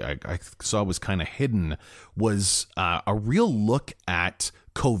that I saw was kind of hidden, was a real look at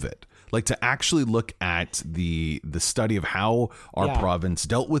COVID. Like, to actually look at the study of how our province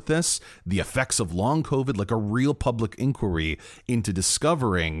dealt with this, the effects of long COVID, like a real public inquiry into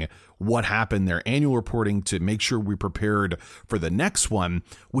discovering what happened, their annual reporting to make sure we prepared for the next one,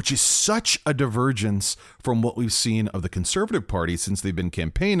 which is such a divergence from what we've seen of the Conservative Party since they've been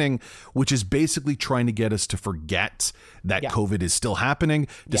campaigning, which is basically trying to get us to forget that COVID is still happening,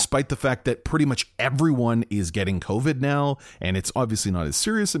 despite the fact that pretty much everyone is getting COVID now. And it's obviously not as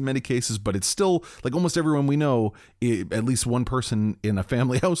serious in many cases, but it's still like almost everyone we know, at least one person in a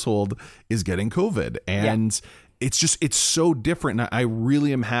family household is getting COVID. And it's so different. And I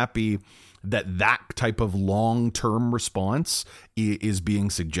really am happy that type of long-term response is being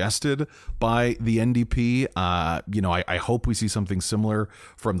suggested by the NDP. I hope we see something similar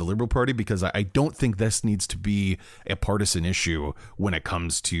from the Liberal Party, because I don't think this needs to be a partisan issue when it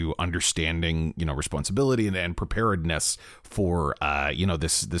comes to understanding, responsibility and preparedness for,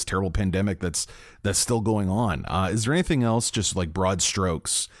 this terrible pandemic that's still going on. Is there anything else, just like broad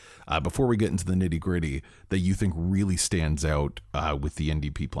strokes, before we get into the nitty-gritty, that you think really stands out with the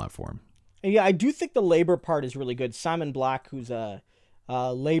NDP platform? Yeah, I do think the labor part is really good. Simon Black, who's a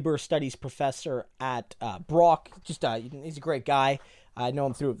labor studies professor at Brock, he's a great guy. I know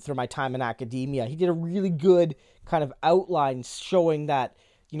him through my time in academia. He did a really good kind of outline showing that,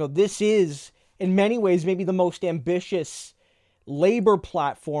 this is in many ways maybe the most ambitious labor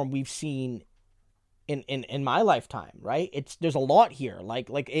platform we've seen in my lifetime, right? There's a lot here.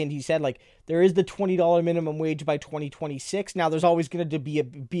 Like Andy said, there is the $20 minimum wage by 2026. Now there's always going to be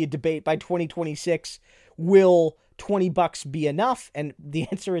a debate by 2026. Will $20 be enough? And the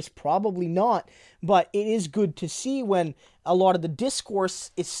answer is probably not. But it is good to see when a lot of the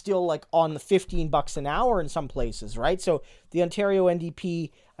discourse is still on the $15 an hour in some places, right? So the Ontario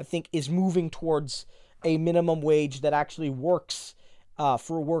NDP, I think, is moving towards a minimum wage that actually works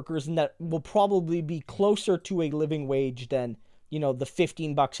for workers, and that will probably be closer to a living wage than, the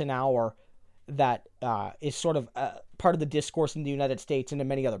 $15 an hour that is sort of part of the discourse in the United States and in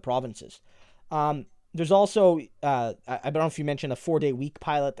many other provinces. There's also, I don't know if you mentioned a 4-day week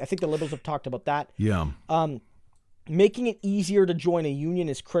pilot. I think the Liberals have talked about that. Yeah. Making it easier to join a union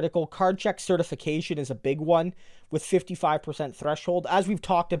is critical. Card check certification is a big one with 55% threshold. As we've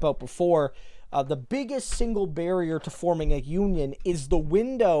talked about before, the biggest single barrier to forming a union is the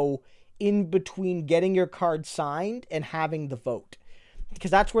window in between getting your card signed and having the vote.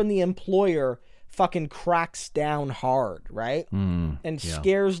 Because that's when the employer fucking cracks down hard, right?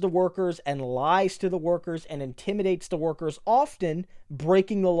 Scares the workers and lies to the workers and intimidates the workers, often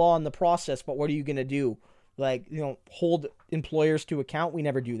breaking the law in the process. But what are you going to do? Hold employers to account? We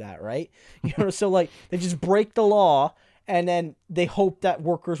never do that, right? So they just break the law, and then they hope that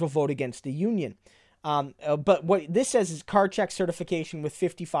workers will vote against the union. But what this says is card check certification with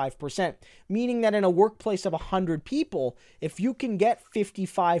 55%, meaning that in a workplace of 100 people, if you can get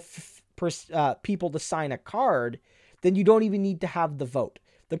 55 people to sign a card, then you don't even need to have the vote.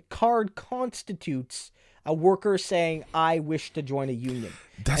 The card constitutes a worker saying, I wish to join a union.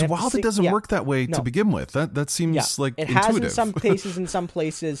 That's wild. It doesn't work that way to begin with. That seems like it intuitive. has in some cases, in some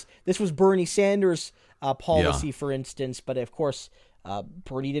places. This was Bernie Sanders' policy, for instance, but of course,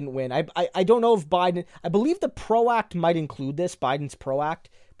 Bernie didn't win. I don't know if Biden, I believe the PRO Act might include this, Biden's PRO Act,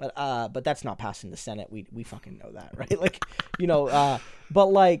 but that's not passing the Senate. We fucking know that, right?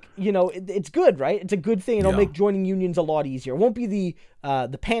 It's good, right? It's a good thing. It'll make joining unions a lot easier. It won't be the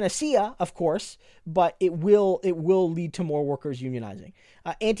panacea, of course, but it will lead to more workers unionizing.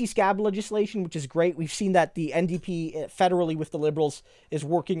 Anti-scab legislation, which is great. We've seen that the NDP federally with the Liberals is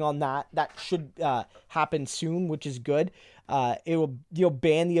working on that. That should happen soon, which is good. It will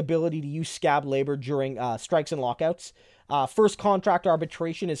ban the ability to use scab labor during strikes and lockouts. First contract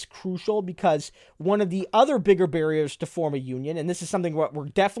arbitration is crucial because one of the other bigger barriers to form a union, and this is something what we're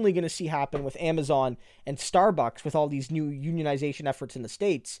definitely going to see happen with Amazon and Starbucks with all these new unionization efforts in the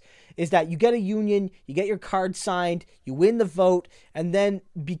States, is that you get a union, you get your card signed, you win the vote, and then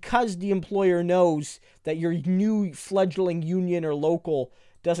because the employer knows that your new fledgling union or local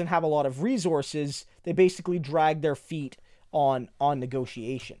doesn't have a lot of resources, they basically drag their feet on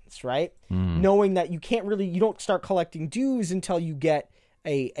negotiations, right? Knowing that you don't start collecting dues until you get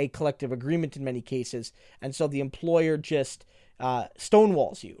a collective agreement in many cases. And so the employer just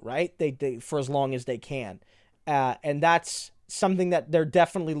stonewalls you, right? They for as long as they can. And that's something that they're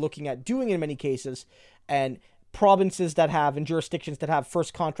definitely looking at doing in many cases. And provinces that have and jurisdictions that have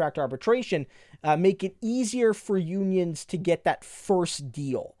first contract arbitration make it easier for unions to get that first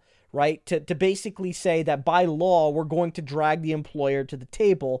deal, right? To basically say that by law, we're going to drag the employer to the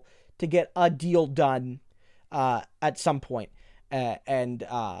table to get a deal done at some point. And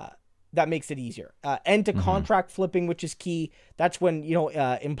that makes it easier. End to contract flipping, which is key. That's when,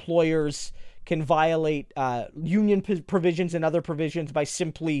 employers can violate union provisions and other provisions by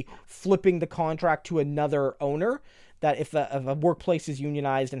simply flipping the contract to another owner. That if a workplace is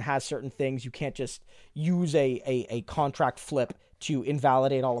unionized and has certain things, you can't just use a contract flip to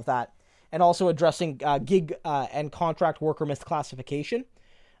invalidate all of that. And also addressing gig and contract worker misclassification.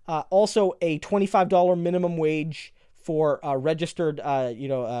 Also a $25 minimum wage for registered,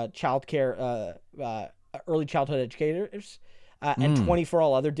 childcare, early childhood educators, and 20 for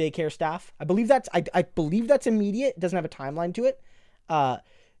all other daycare staff. I believe that's immediate. It doesn't have a timeline to it.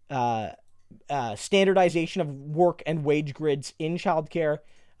 standardization of work and wage grids in childcare,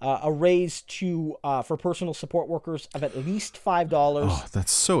 a raise to for personal support workers of at least $5. Oh,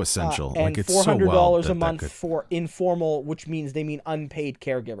 that's so essential. And it's $400 so a month for informal, which means they mean unpaid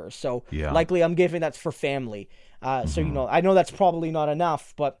caregivers. So Yeah. likely I'm giving that's for family. So, I know that's probably not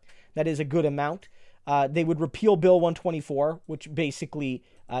enough, but that is a good amount. They would repeal Bill 124, which basically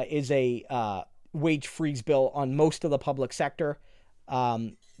is a wage freeze bill on most of the public sector.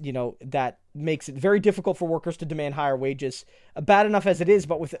 That makes it very difficult for workers to demand higher wages. Bad enough as it is,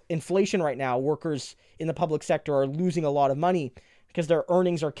 but with inflation right now, workers in the public sector are losing a lot of money because their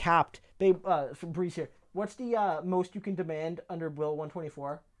earnings are capped. Fabrice here, what's the most you can demand under Bill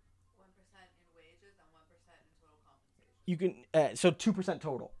 124? 1% in wages and 1% in total compensation. You can so 2%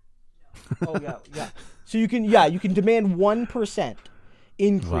 total. No. Oh yeah. So you can demand 1%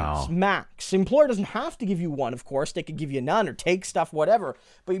 increase. Wow. Max. Employer doesn't have to give you one, of course. They could give you none or take stuff, whatever.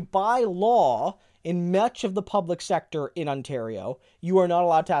 But by law, in much of the public sector in Ontario, you are not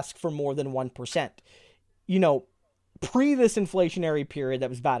allowed to ask for more than 1%. Pre this inflationary period, that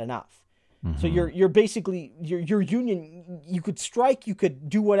was bad enough. So you're basically your union. You could strike, you could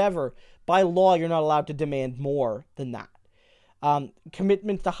do whatever. By law, you're not allowed to demand more than that.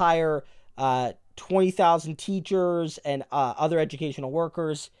 Commitment to hire 20,000 teachers and other educational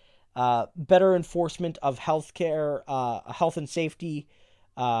workers. Better enforcement of healthcare, health and safety.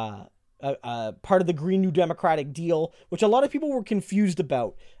 Part of the Green New Democratic Deal, which a lot of people were confused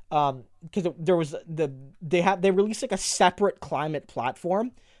about, because there was they released like a separate climate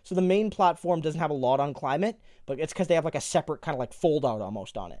platform. So the main platform doesn't have a lot on climate, but it's because they have like a separate kind of like fold out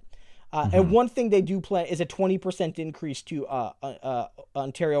almost on it. And one thing they do plan is a 20% increase to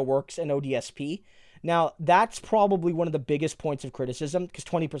Ontario Works and ODSP. Now, that's probably one of the biggest points of criticism because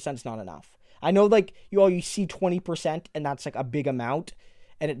 20% is not enough. I know, like, you see 20% and that's like a big amount,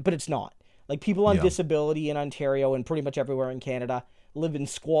 but it's not. Like, people on disability in Ontario and pretty much everywhere in Canada live in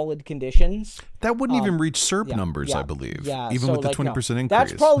squalid conditions. That wouldn't even reach CERB numbers, I believe, even so, with the 20% increase.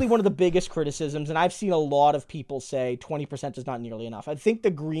 That's probably one of the biggest criticisms, and I've seen a lot of people say 20% is not nearly enough. I think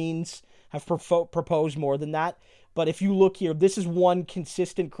the Greens have proposed more than that, but if you look here, this is one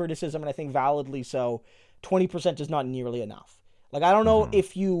consistent criticism, and I think validly so. 20% is not nearly enough. Like, I don't know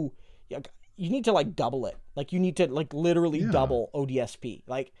if you need to, like, double it. Like, you need to, like, literally double ODSP.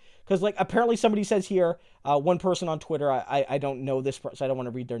 Like, because, like, apparently somebody says here, one person on Twitter, I don't know this person, so I don't want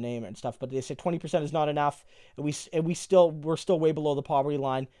to read their name and stuff, but they say 20% is not enough, and we're still way below the poverty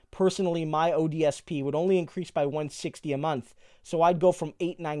line. Personally, my ODSP would only increase by $160 a month, so I'd go from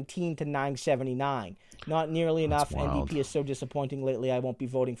 $819 to $979. Not nearly enough. Wild. NDP is so disappointing lately, I won't be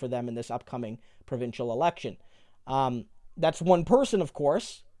voting for them in this upcoming provincial election. That's one person, of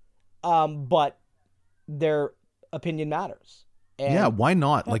course, but their opinion matters. And, why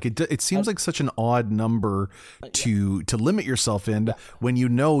not? Like, it seems like such an odd number to limit yourself in when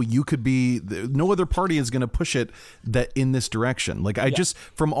you could be, no other party is going to push it that in this direction. Like, just,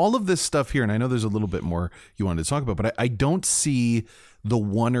 from all of this stuff here, and I know there's a little bit more you wanted to talk about, but I don't see the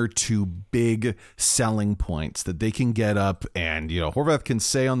one or two big selling points that they can get up and, Horwath can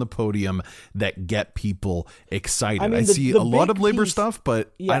say on the podium that get people excited. I see a lot of labor stuff,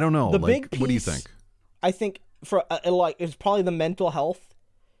 but I don't know. Like, what do you think? I think for it's probably the mental health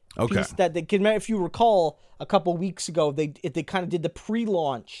piece that they can. If you recall, a couple weeks ago, they kind of did the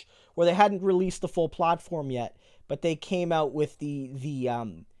pre-launch where they hadn't released the full platform yet, but they came out with the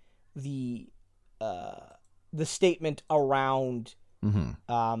statement around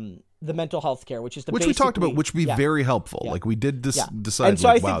the mental health care, which is which we talked about, which would be very helpful. Like, we did decide. And so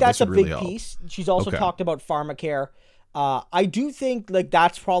like, I think wow, that's a big really piece. She's also talked about pharmacare. I do think, like,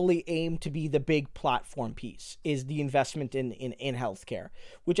 that's probably aimed to be the big platform piece, is the investment in healthcare,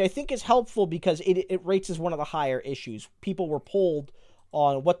 which I think is helpful because it rates as one of the higher issues. People were polled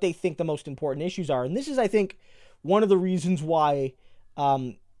on what they think the most important issues are, and this is, I think, one of the reasons why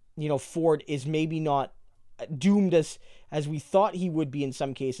Ford is maybe not doomed as we thought he would be in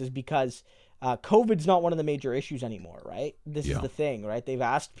some cases, because COVID's not one of the major issues anymore, right? This is the thing, right? They've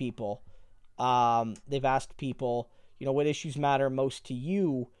asked people, what issues matter most to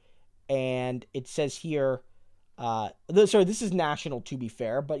you, and it says here, this is national, to be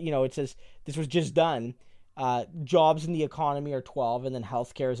fair, but it says this was just done. Jobs in the economy are 12, and then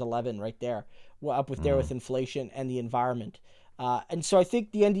healthcare is 11, right there, up with with inflation and the environment. And so I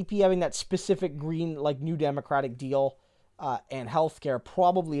think the NDP having that specific green, like, New Democratic Deal and healthcare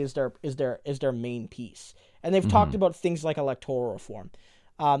probably is their main piece. And they've talked about things like electoral reform.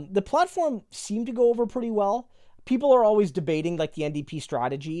 The platform seemed to go over pretty well. People are always debating, like, the NDP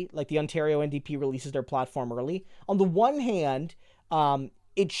strategy. Like, the Ontario NDP releases their platform early. On the one hand,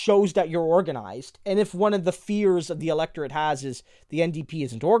 it shows that you're organized. And if one of the fears of the electorate has is the NDP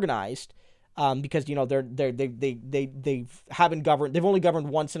isn't organized, because they haven't governed, they've only governed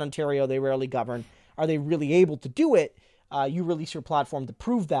once in Ontario, they rarely govern. Are they really able to do it? You release your platform to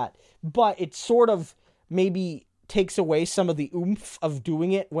prove that, but it sort of maybe takes away some of the oomph of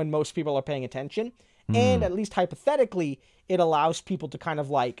doing it when most people are paying attention. And at least hypothetically, it allows people to kind of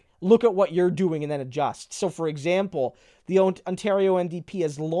like look at what you're doing and then adjust. So, for example, the Ontario NDP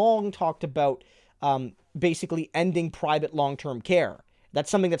has long talked about basically ending private long-term care. That's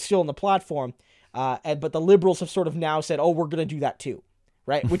something that's still on the platform, but the Liberals have sort of now said, oh, we're going to do that too,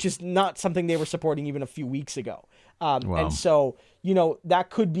 right? Which is not something they were supporting even a few weeks ago. Wow. And so,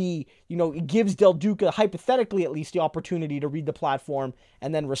 that could be, it gives Del Duca, hypothetically at least, the opportunity to read the platform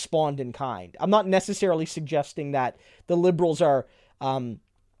and then respond in kind. I'm not necessarily suggesting that the Liberals are, going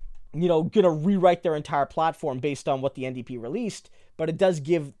to rewrite their entire platform based on what the NDP released, but it does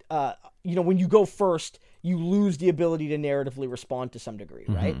give, when you go first, you lose the ability to narratively respond to some degree,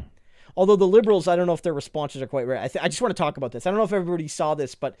 right? Although the Liberals, I don't know if their responses are quite right. I just want to talk about this. I don't know if everybody saw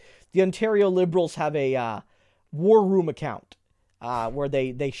this, but the Ontario Liberals have a War Room account where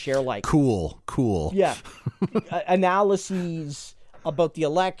they share like cool analyses about the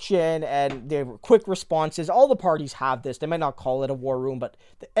election, and they were quick responses. All the parties have this. They might not call it a war room, but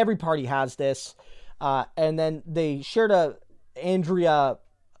every party has this. And then they shared a Andrea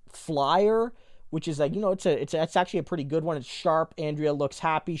flyer, which is like, it's actually a pretty good one. It's sharp. Andrea looks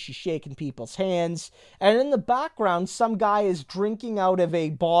happy. She's shaking people's hands. And in the background, some guy is drinking out of a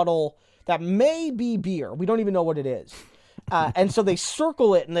bottle that may be beer. We don't even know what it is. And so they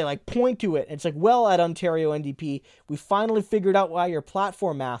circle it and they like point to it. And it's like, well, at Ontario NDP, we finally figured out why your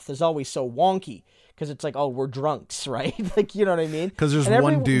platform math is always so wonky. Because it's like, oh, we're drunks, right? Like, you know what I mean? Because there's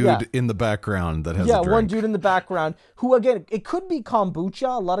one dude in the background that has a drink. One dude in the background who, again, it could be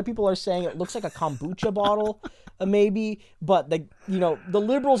kombucha. A lot of people are saying it looks like a kombucha bottle, maybe. But, the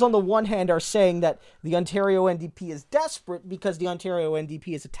Liberals on the one hand are saying that the Ontario NDP is desperate because the Ontario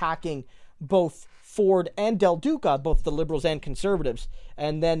NDP is attacking both Ford and Del Duca, both the Liberals and Conservatives.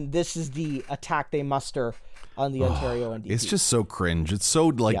 And then this is the attack they muster on the Ontario NDP. It's just so cringe. It's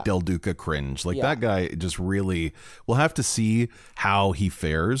so Del Duca cringe. Like that guy just really, we'll have to see how he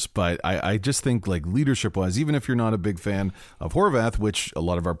fares. But I just think like leadership wise, even if you're not a big fan of Horwath, which a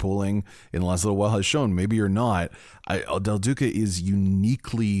lot of our polling in the last little while has shown, maybe you're not, Del Duca is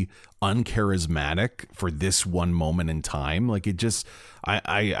uniquely uncharismatic for this one moment in time. Like it just,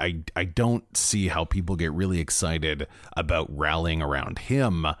 I don't see how people get really excited about rallying around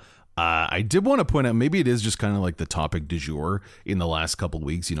him. I did want to point out, maybe it is just kind of like the topic du jour in the last couple of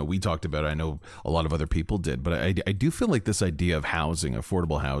weeks. We talked about it. I know a lot of other people did, but I do feel like this idea of housing,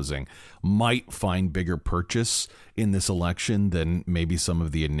 affordable housing, might find bigger purchase in this election than maybe some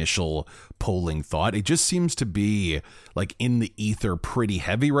of the initial polling thought. It just seems to be like in the ether pretty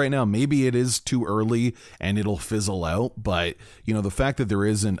heavy right now. Maybe it is too early and it'll fizzle out, but the fact that there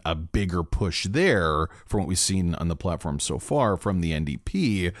isn't a bigger push there from what we've seen on the platform so far from the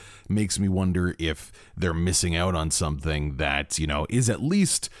NDP makes me wonder if they're missing out on something that, is at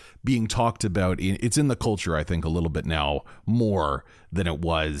least being talked about. It's in the culture, I think, a little bit now more than it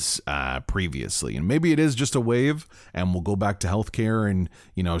was previously. And maybe it is just a wave and we'll go back to healthcare and,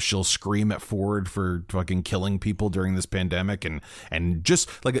 she'll scream at Ford for fucking killing people during this pandemic. And just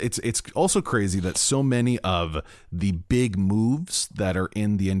like, it's also crazy that so many of the big moves that are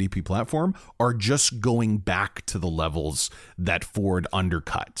in the NDP platform are just going back to the levels that Ford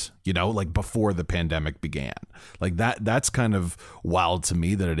undercut, like before the pandemic began. Like that's kind of wild to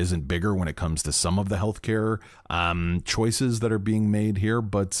me that it isn't bigger when it comes to some of the healthcare choices that are being made here.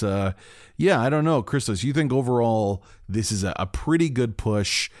 But I don't know, Christos, you think overall this is a pretty good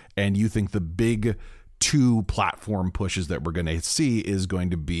push, and you think the big two platform pushes that we're going to see is going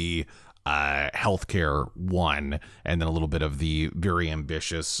to be healthcare one, and then a little bit of the very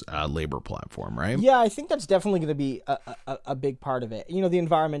ambitious labor platform, right? Yeah, I think that's definitely going to be a big part of it. The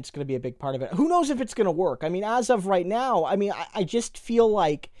environment's going to be a big part of it. Who knows if it's going to work? I mean, as of right now, I just feel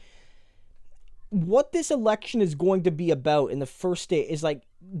like what this election is going to be about in the first day is like,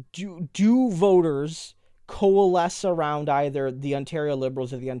 do voters coalesce around either the Ontario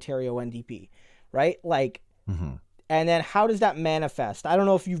Liberals or the Ontario NDP, right? Like, and then how does that manifest? I don't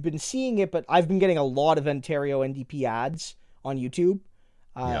know if you've been seeing it, but I've been getting a lot of Ontario NDP ads on YouTube.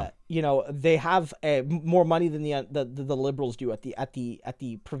 They have more money than the Liberals do at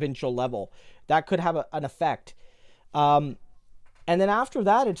the provincial level. That could have an effect. And then after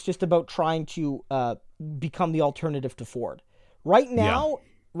that, it's just about trying to become the alternative to Ford. Right now,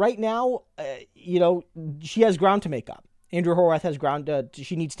 she has ground to make up. Andrea Horwath has ground.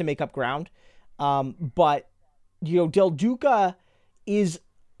 She needs to make up ground. But Del Duca is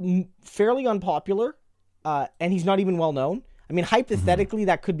fairly unpopular, and he's not even well known. I mean, hypothetically,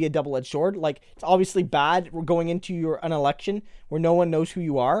 that could be a double-edged sword. Like, it's obviously bad we're going into an election where no one knows who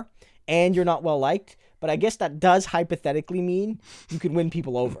you are and you're not well liked. But I guess that does hypothetically mean you could win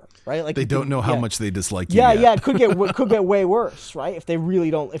people over, right? Like they don't know how much they dislike you. Yeah, yet. yeah, it could get way worse, right? If they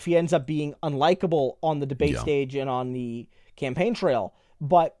really don't, if he ends up being unlikable on the debate stage and on the campaign trail.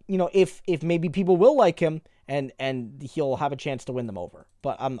 But if maybe people will like him and he'll have a chance to win them over.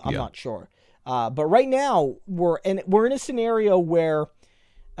 But I'm not sure. But right now we're in a scenario where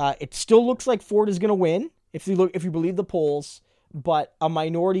it still looks like Ford is going to win if you believe the polls. But a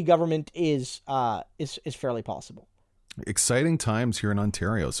minority government is fairly possible. Exciting times here in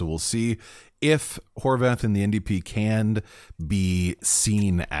Ontario. So we'll see if Horwath and the NDP can be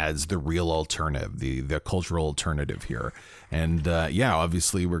seen as the real alternative, the cultural alternative here. And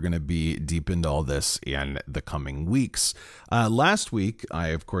obviously we're going to be deep into all this in the coming weeks. Last week, I,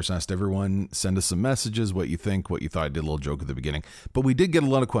 of course, asked everyone, send us some messages, what you think, what you thought. I did a little joke at the beginning, but we did get a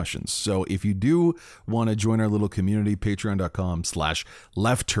lot of questions. So if you do want to join our little community,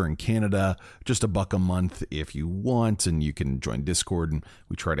 patreon.com/LeftTurnCanada, just $1 a month if you want, and you can join Discord and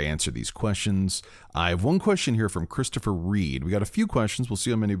we try to answer these questions. I have one question here from Christopher Reed. We got a few questions. We'll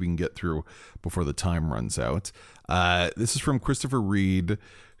see how many we can get through before the time runs out. This is from Christopher Reed,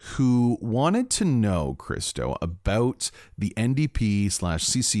 who wanted to know, Christo, about the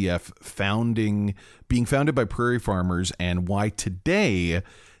NDP/CCF being founded by prairie farmers and why today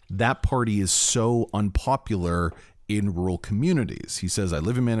that party is so unpopular in rural communities. He says, I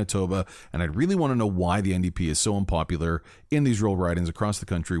live in Manitoba and I really want to know why the NDP is so unpopular in these rural ridings across the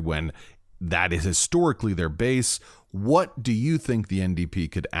country when that is historically their base. What do you think the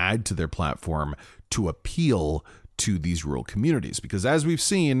NDP could add to their platform to appeal to these rural communities? Because as we've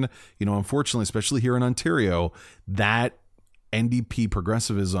seen, unfortunately, especially here in Ontario, that NDP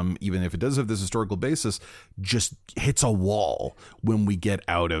progressivism, even if it does have this historical basis, just hits a wall when we get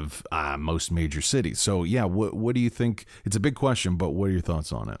out of most major cities. So, what do you think? It's a big question, but what are your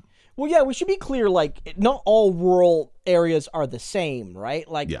thoughts on it? Well, yeah, we should be clear, like, not all rural areas are the same, right?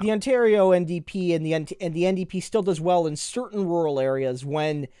 Like, the Ontario NDP and the NDP still does well in certain rural areas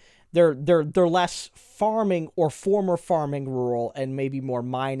when they're less farming or former farming rural and maybe more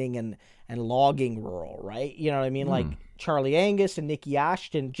mining and logging rural, right? You know what I mean? Like, Charlie Angus and Nikki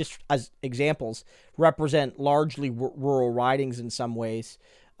Ashton, just as examples, represent largely rural ridings in some ways.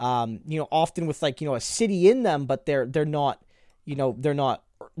 Often with a city in them, but they're not, they're not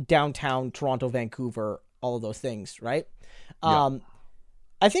downtown Toronto, Vancouver, all of those things, right? I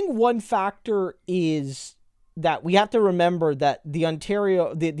think one factor is that we have to remember that the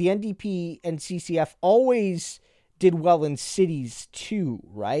NDP and CCF always did well in cities too,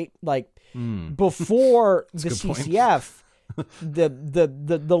 right? Like before the CCF,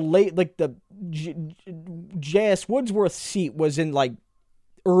 the late, like the J.S. Woodsworth seat was in like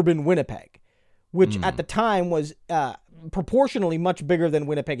urban Winnipeg, which at the time was proportionally much bigger than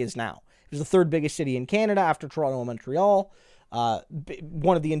Winnipeg is now. It was the third biggest city in Canada after Toronto and Montreal,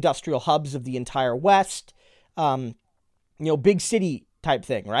 one of the industrial hubs of the entire West, big city type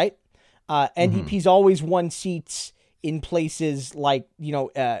thing, right? NDP's always won seats in places like,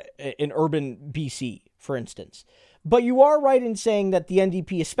 in urban BC, for instance. But you are right in saying that the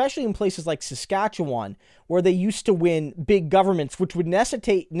NDP, especially in places like Saskatchewan, where they used to win big governments, which would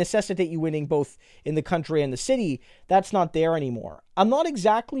necessitate you winning both in the country and the city, that's not there anymore. I'm not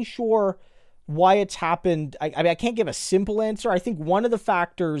exactly sure why it's happened. I can't give a simple answer. I think one of the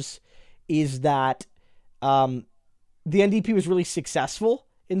factors is that the NDP was really successful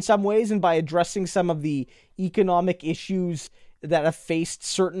in some ways, and by addressing some of the economic issues that have faced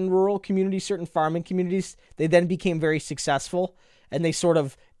certain rural communities, certain farming communities, they then became very successful, and they sort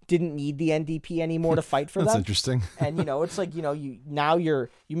of didn't need the NDP anymore to fight for them. That's interesting. And it's like, you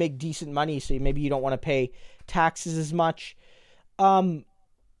make decent money, so maybe you don't want to pay taxes as much. But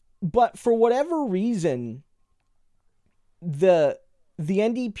for whatever reason, the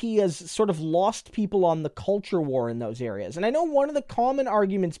NDP has sort of lost people on the culture war in those areas. And I know one of the common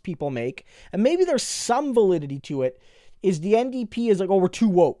arguments people make, and maybe there's some validity to it, is the NDP is like, oh, we're too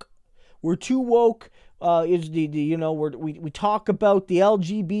woke. We're too woke. We talk about the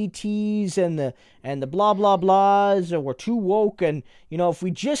LGBTs and the blah blah blahs, and we're too woke. And if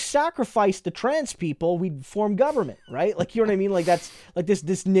we just sacrifice the trans people, we'd form government, right? Like, you know what I mean? Like, that's like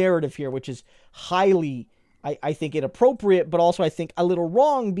this narrative here, which is highly, I think, inappropriate, but also I think a little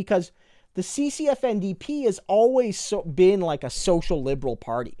wrong, because the CCF NDP has always been like a social liberal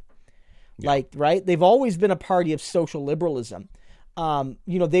party. Like, right? They've always been a party of social liberalism.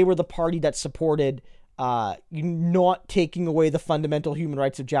 They were the party that supported not taking away the fundamental human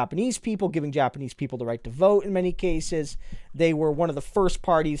rights of Japanese people, giving Japanese people the right to vote in many cases. They were one of the first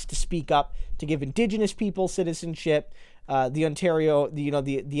parties to speak up to give Indigenous people citizenship. The Ontario, the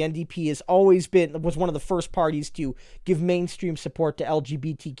NDP was one of the first parties to give mainstream support to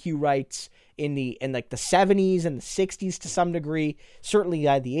LGBTQ rights in the 70s and the 60s to some degree, certainly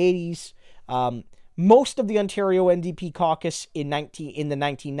the 80s. Most of the Ontario NDP caucus in the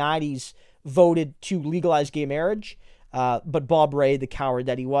 1990s voted to legalize gay marriage, but Bob Rae, the coward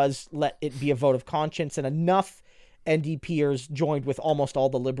that he was, let it be a vote of conscience, and enough NDPers joined with almost all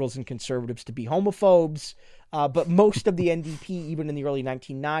the Liberals and Conservatives to be homophobes. But most of the NDP, even in the early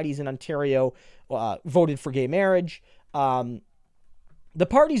 1990s in Ontario, voted for gay marriage. The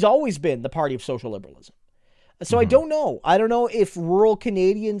party's always been the party of social liberalism. So I don't know. I don't know if rural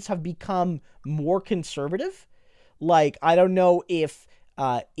Canadians have become more conservative. Like, I don't know if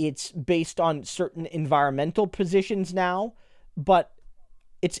it's based on certain environmental positions now, but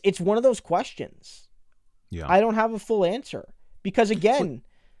it's one of those questions. Yeah. I don't have a full answer because, again,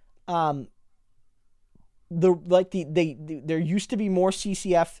 there used to be more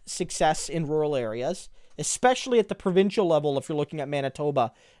CCF success in rural areas, especially at the provincial level. If you're looking at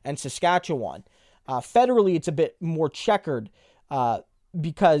Manitoba and Saskatchewan, federally it's a bit more checkered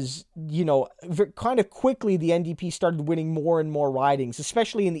because kind of quickly the NDP started winning more and more ridings,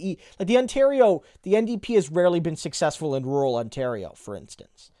 especially in the Ontario. The NDP has rarely been successful in rural Ontario, for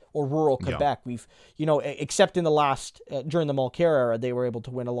instance, or rural Quebec. Yeah. We've except in the last during the Mulcair era, they were able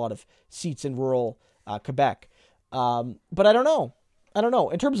to win a lot of seats in rural Quebec. But I don't know.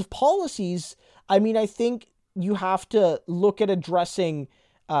 In terms of policies, I mean, I think you have to look at addressing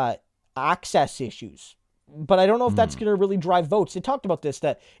access issues. But I don't know if that's going to really drive votes. They talked about this,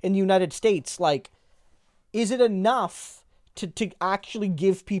 that in the United States, is it enough to actually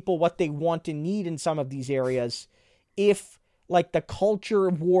give people what they want and need in some of these areas if, the culture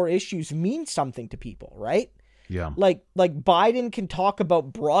war issues mean something to people, right? Yeah. Like Biden can talk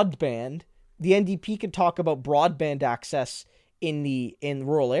about broadband. The NDP can talk about broadband access in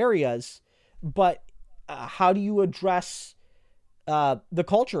rural areas, but how do you address the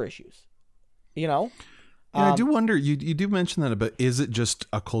culture issues? Yeah, I do wonder, you do mention that, but is it just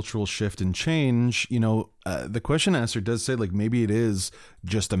a cultural shift and change? The question answer does say maybe it is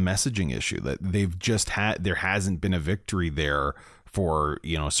just a messaging issue that there hasn't been a victory there for,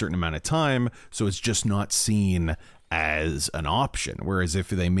 a certain amount of time. So it's just not seen as an option. Whereas if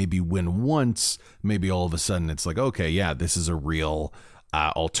they maybe win once, maybe all of a sudden it's okay, yeah, this is a real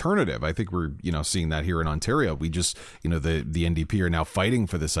alternative. I think we're, seeing that here in Ontario. We just, the NDP are now fighting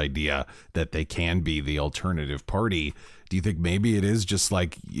for this idea that they can be the alternative party. Do you think maybe it is just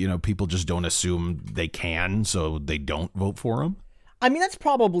people just don't assume they can, so they don't vote for them? I mean, that's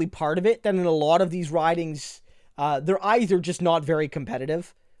probably part of it. That in a lot of these ridings, they're either just not very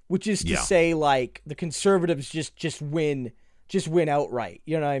competitive, which is to say the Conservatives just win outright.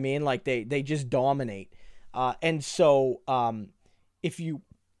 You know what I mean? They just dominate. And so, if you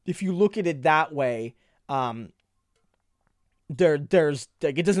look at it that way, there's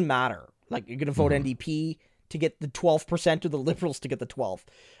it doesn't matter. You're going to vote NDP to get the 12% or the Liberals to get the 12.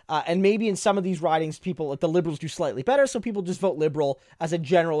 And maybe in some of these ridings, people the Liberals do slightly better, so people just vote Liberal as a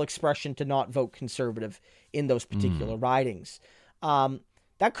general expression to not vote Conservative in those particular ridings.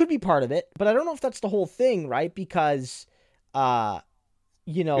 That could be part of it, but I don't know if that's the whole thing, right? Because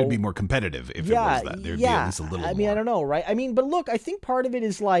it'd be more competitive if it was that. There'd be at least a little more. I don't know, right? I mean, but look, I think part of it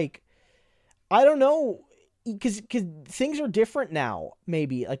is I don't know, because things are different now,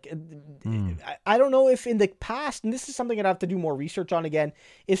 maybe. I don't know if in the past, and this is something I'd have to do more research on again,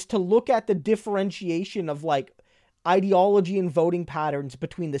 is to look at the differentiation of ideology and voting patterns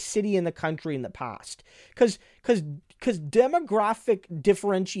between the city and the country in the past. Because demographic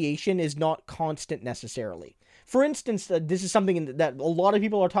differentiation is not constant necessarily. For instance, this is something that a lot of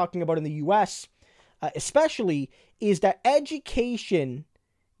people are talking about in the U.S., especially, is that education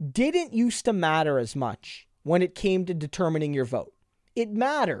didn't used to matter as much when it came to determining your vote. It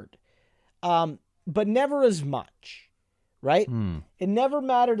mattered, but never as much, right? It never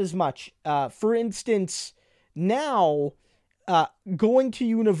mattered as much. For instance, now going to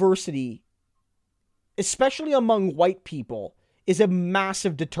university, especially among white people, is a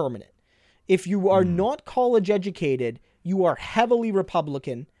massive determinant. If you are not college educated, you are heavily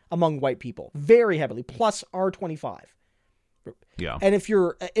Republican among white people, very heavily, plus R25. Yeah. And if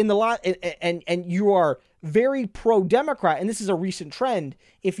you're in the lot and you are very pro-Democrat, and this is a recent trend,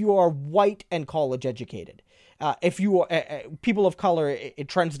 if you are white and college educated, if you are people of color, it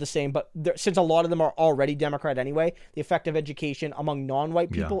trends the same. But since a lot of them are already Democrat anyway, the effective education among non-white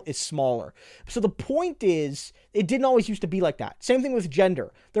people is smaller. So the point is, it didn't always used to be like that. Same thing with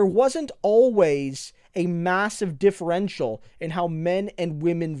gender. There wasn't always a massive differential in how men and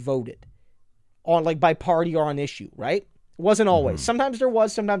women voted on, like, by party or on issue, right? It wasn't always. Sometimes there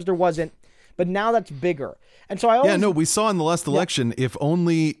was, sometimes there wasn't. But now that's bigger. And so I always... we saw in the last election, if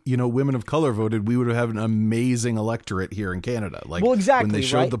only, women of color voted, we would have an amazing electorate here in Canada. Like, well, exactly, when they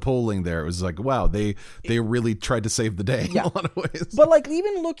showed the polling there, it was like, wow, they really tried to save the day in a lot of ways. But, like,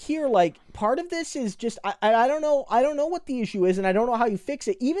 even look here, like, part of this is just, I don't know what the issue is, and I don't know how you fix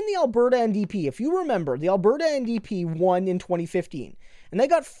it. Even the Alberta NDP, if you remember, the Alberta NDP won in 2015, and they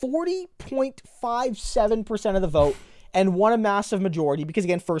got 40.57% of the vote, and won a massive majority because,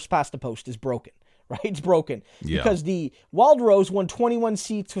 again, first past the post is broken, right? It's broken. Yeah. Because the Wildrose won 21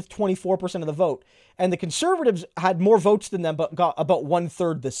 seats with 24% of the vote, and the Conservatives had more votes than them but got about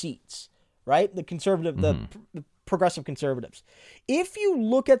 1/3 the seats, right? The Progressive Conservatives. If you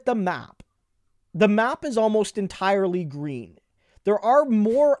look at the map is almost entirely green. There are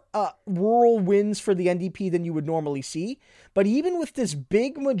more rural wins for the NDP than you would normally see, but even with this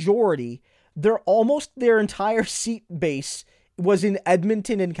big majority, their entire seat base was in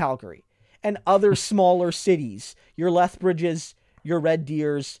Edmonton and Calgary and other smaller cities, your Lethbridges, your Red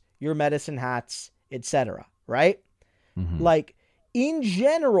Deers, your Medicine Hats, etc. Right? Like, in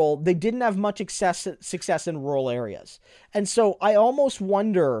general, they didn't have much success in rural areas. And so I almost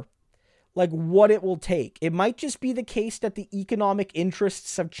wonder, like, what it will take. It might just be the case that the economic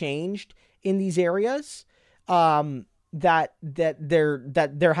interests have changed in these areas. That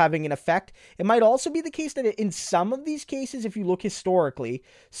they're having an effect. It might also be the case that in some of these cases, if you look historically,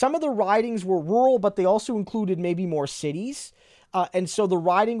 some of the ridings were rural, but they also included maybe more cities. And so the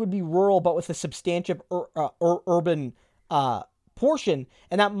riding would be rural, but with a substantive urban portion.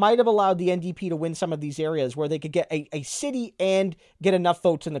 And that might have allowed the NDP to win some of these areas where they could get a city and get enough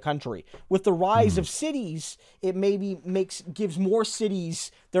votes in the country. With the rise of cities, it maybe gives more cities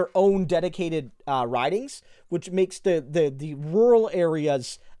their own dedicated ridings, which makes the rural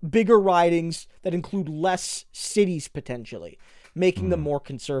areas bigger ridings that include less cities potentially, making them more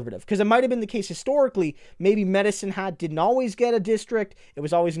conservative. Because it might have been the case historically, maybe Medicine Hat didn't always get a district. It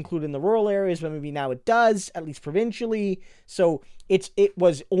was always included in the rural areas, but maybe now it does, at least provincially. So it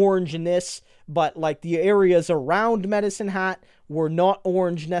was orange in this, but, like, the areas around Medicine Hat were not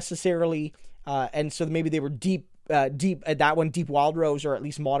orange necessarily. And so maybe they were deep Wildrose, or at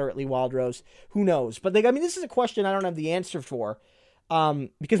least moderately Wildrose. Who knows? But this is a question I don't have the answer for.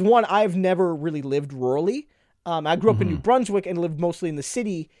 Because, one, I've never really lived rurally. I grew up in New Brunswick and lived mostly in the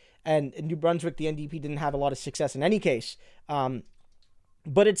city, and in New Brunswick, the NDP didn't have a lot of success in any case.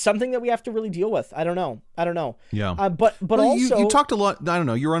 But it's something that we have to really deal with. I don't know. Yeah. But also... You talked a lot, I don't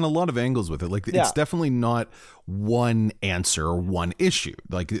know, you're on a lot of angles with it. Like, it's definitely not one answer or one issue.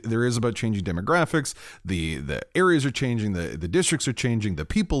 Like, there is about changing demographics. The areas are changing. The districts are changing. The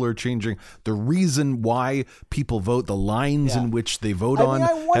people are changing. The reason why people vote, the lines in which they vote on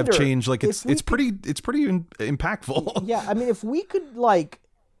have changed. Like, it's pretty impactful. Yeah. I mean, if we could,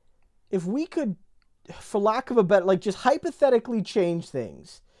 for lack of a better, like, just hypothetically change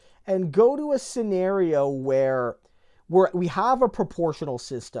things and go to a scenario where we have a proportional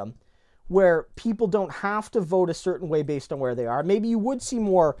system where people don't have to vote a certain way based on where they are. Maybe you would see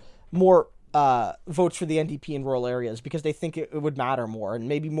more votes for the NDP in rural areas because they think it would matter more, and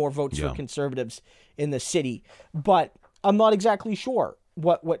maybe more votes for Conservatives in the city. But I'm not exactly sure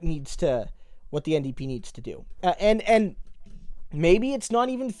what the NDP needs to do. And maybe it's not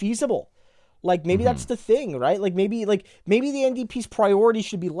even feasible. Like, maybe that's the thing, right? Like, maybe the NDP's priority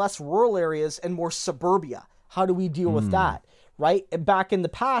should be less rural areas and more suburbia. How do we deal with that, right? Back in the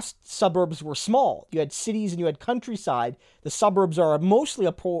past, suburbs were small. You had cities and you had countryside. The suburbs are mostly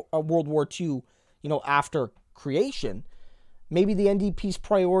a World War II, after creation. Maybe the NDP's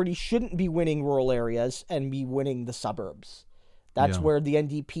priority shouldn't be winning rural areas and be winning the suburbs. That's where the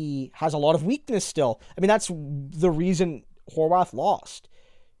NDP has a lot of weakness still. I mean, that's the reason Horwath lost.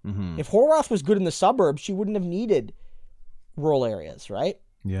 If Horwath was good in the suburbs, she wouldn't have needed rural areas, right?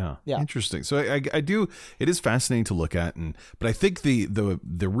 Yeah. Interesting. So I do. It is fascinating to look at, but I think the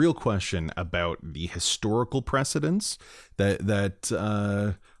real question about the historical precedents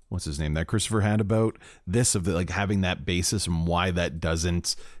that what's his name, that Christopher had about this, of like having that basis and why that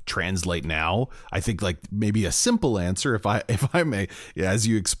doesn't translate now. I think, like, maybe a simple answer, if I may, as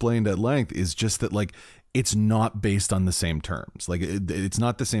you explained at length, is just that, like, it's not based on the same terms. Like it's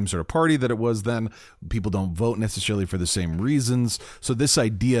not the same sort of party that it was then. People don't vote necessarily for the same reasons. So this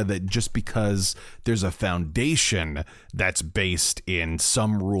idea that just because there's a foundation that's based in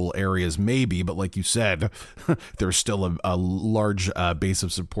some rural areas, maybe, but like you said, there's still a large base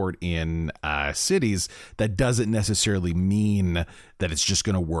of support in cities, that doesn't necessarily mean that it's just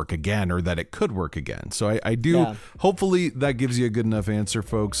going to work again or that it could work again. So I do, hopefully that gives you a good enough answer,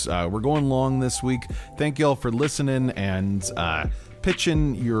 folks. We're going long this week. Thank you all for listening and pitch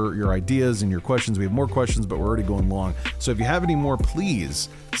in your ideas and your questions. We have more questions, but we're already going long. So if you have any more, please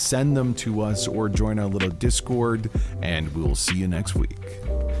send them to us or join our little Discord, and we will see you next week.